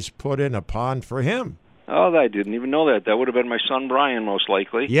guys put in a pond for him. Oh, I didn't even know that. That would have been my son Brian, most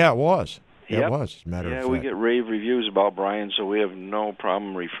likely. Yeah, it was. Yep. It was, as a matter of fact. Yeah, we get rave reviews about Brian, so we have no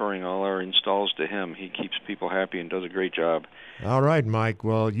problem referring all our installs to him. He keeps people happy and does a great job. All right, Mike.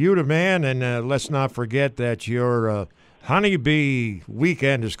 Well, you the man, and let's not forget that your honeybee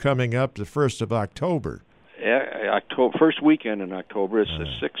weekend is coming up the 1st of October. October, first weekend in October. It's the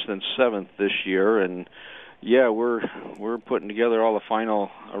 6th and 7th this year, and yeah, we're putting together all the final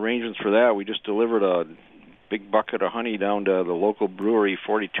arrangements for that. We just delivered a big bucket of honey down to the local brewery,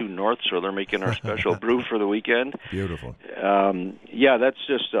 42 North, so they're making our special brew for the weekend. Beautiful. Yeah, that's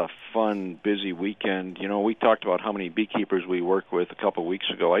just a fun, busy weekend. We talked about how many beekeepers we work with a couple of weeks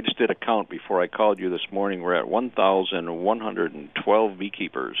ago. I just did a count before I called you this morning. We're at 1,112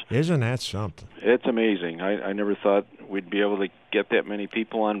 beekeepers. Isn't that something? It's amazing. I never thought we'd be able to get that many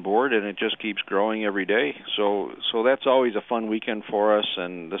people on board, and it just keeps growing every day. So that's always a fun weekend for us,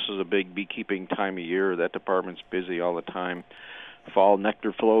 and this is a big beekeeping time of year. That department's busy all the time. Fall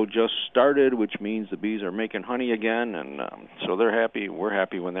nectar flow just started, which means the bees are making honey again, and so they're happy. We're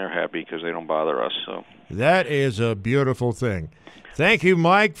happy when they're happy because they don't bother us. So that is a beautiful thing. Thank you,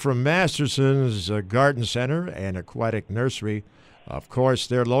 Mike, from Masterson's Garden Center and Aquatic Nursery. Of course,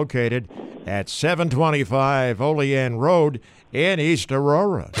 they're located at 725 Olean Road in East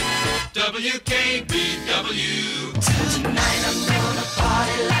Aurora. WKBW. Tonight I'm gonna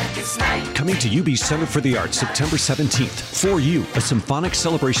party like it's 19. Coming to UB Center for the Arts September 17th. For You, a symphonic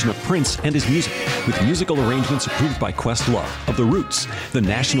celebration of Prince and his music, with musical arrangements approved by Questlove of The Roots. The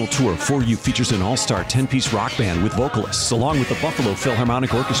national tour For You features an all-star 10-piece rock band with vocalists, along with the Buffalo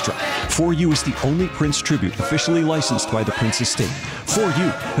Philharmonic Orchestra. For You is the only Prince tribute officially licensed by the Prince Estate. For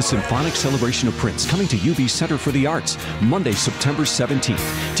You, a symphonic celebration of Prince, coming to UB Center for the Arts, Monday, September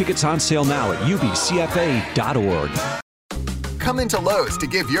 17th. Tickets on sale now at ubcfa.org. Come into Lowe's to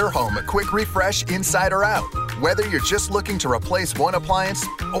give your home a quick refresh inside or out. Whether you're just looking to replace one appliance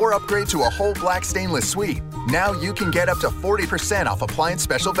or upgrade to a whole black stainless suite, now you can get up to 40% off appliance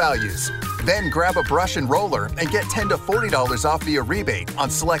special values. Then grab a brush and roller and get $10 to $40 off via rebate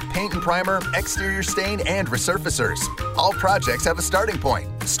on select paint and primer, exterior stain, and resurfacers. All projects have a starting point.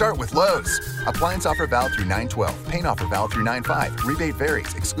 Start with Lowe's. Appliance offer valid through 9/12. Paint offer valid through 9/5. Rebate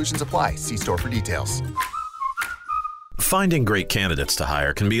varies. Exclusions apply. See store for details. Finding great candidates to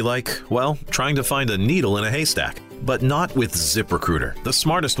hire can be like, well, trying to find a needle in a haystack. But not with ZipRecruiter, the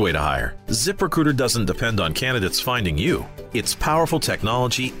smartest way to hire. ZipRecruiter doesn't depend on candidates finding you. Its powerful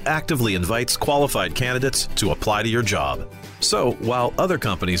technology actively invites qualified candidates to apply to your job. So, while other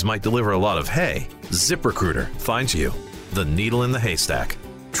companies might deliver a lot of hay, ZipRecruiter finds you, the needle in the haystack.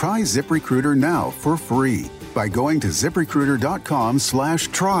 Try ZipRecruiter now for free by going to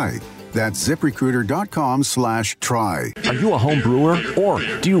ZipRecruiter.com/try. That's ZipRecruiter.com/try. Are you a home brewer, or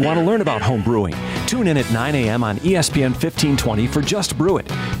do you want to learn about home brewing? Tune in at 9 a.m. on ESPN 1520 for Just Brew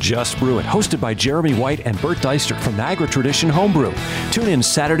It. Just Brew It, hosted by Jeremy White and Bert Deister from Niagara Tradition Homebrew. Tune in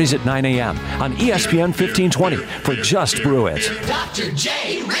Saturdays at 9 a.m. on ESPN 1520 for Just Brew It. Dr.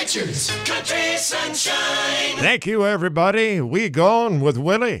 J. Richards, Country Sunshine. Thank you, everybody. We gone with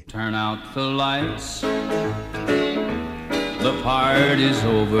Willie. Turn out the lights. The party's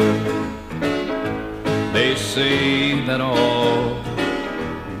over. They say that all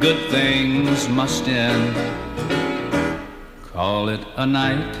good things must end. Call it a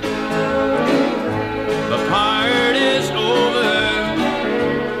night. The party's over,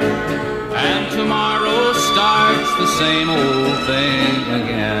 and tomorrow starts the same old thing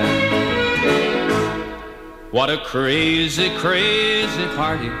again. What a crazy, crazy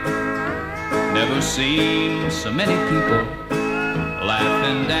party. Never seen so many people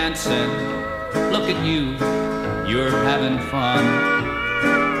laughing, dancing. Look at you, you're having fun.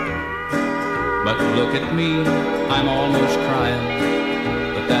 But look at me, I'm almost crying.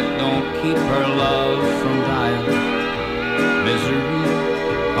 But that don't keep her love from dying. Misery,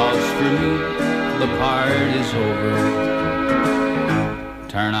 'cause for me, the party's over.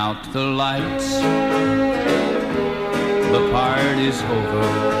 Turn out the lights. The party's over.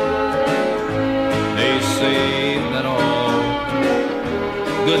 They say that all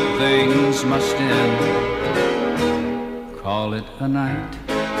good things must end. Call it a night.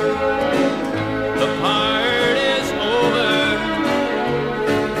 The party's over,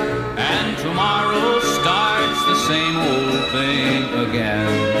 and tomorrow starts the same old thing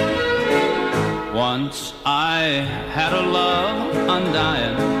again. Once I had a love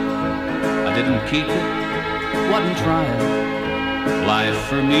undying. I didn't keep it, wasn't trying. Life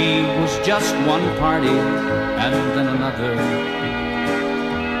for me was just one party and then another.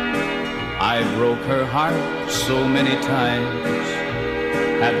 I broke her heart so many times,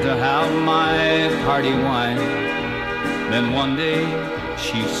 had to have my party wine. Then one day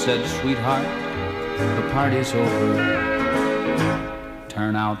she said, sweetheart, the party's over.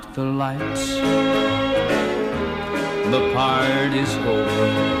 Turn out the lights. The party's over.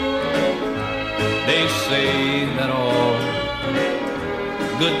 They say that all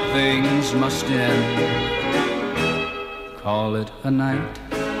good things must end. Call it a night.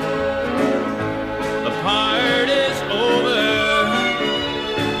 The party's over,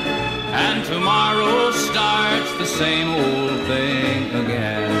 and tomorrow starts the same old thing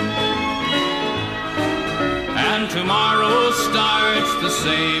again. And tomorrow starts the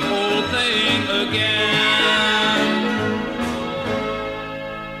same old thing again.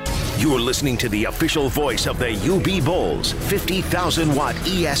 You're listening to the official voice of the UB Bulls, 50,000 watt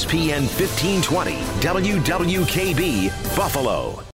ESPN 1520, WWKB, Buffalo.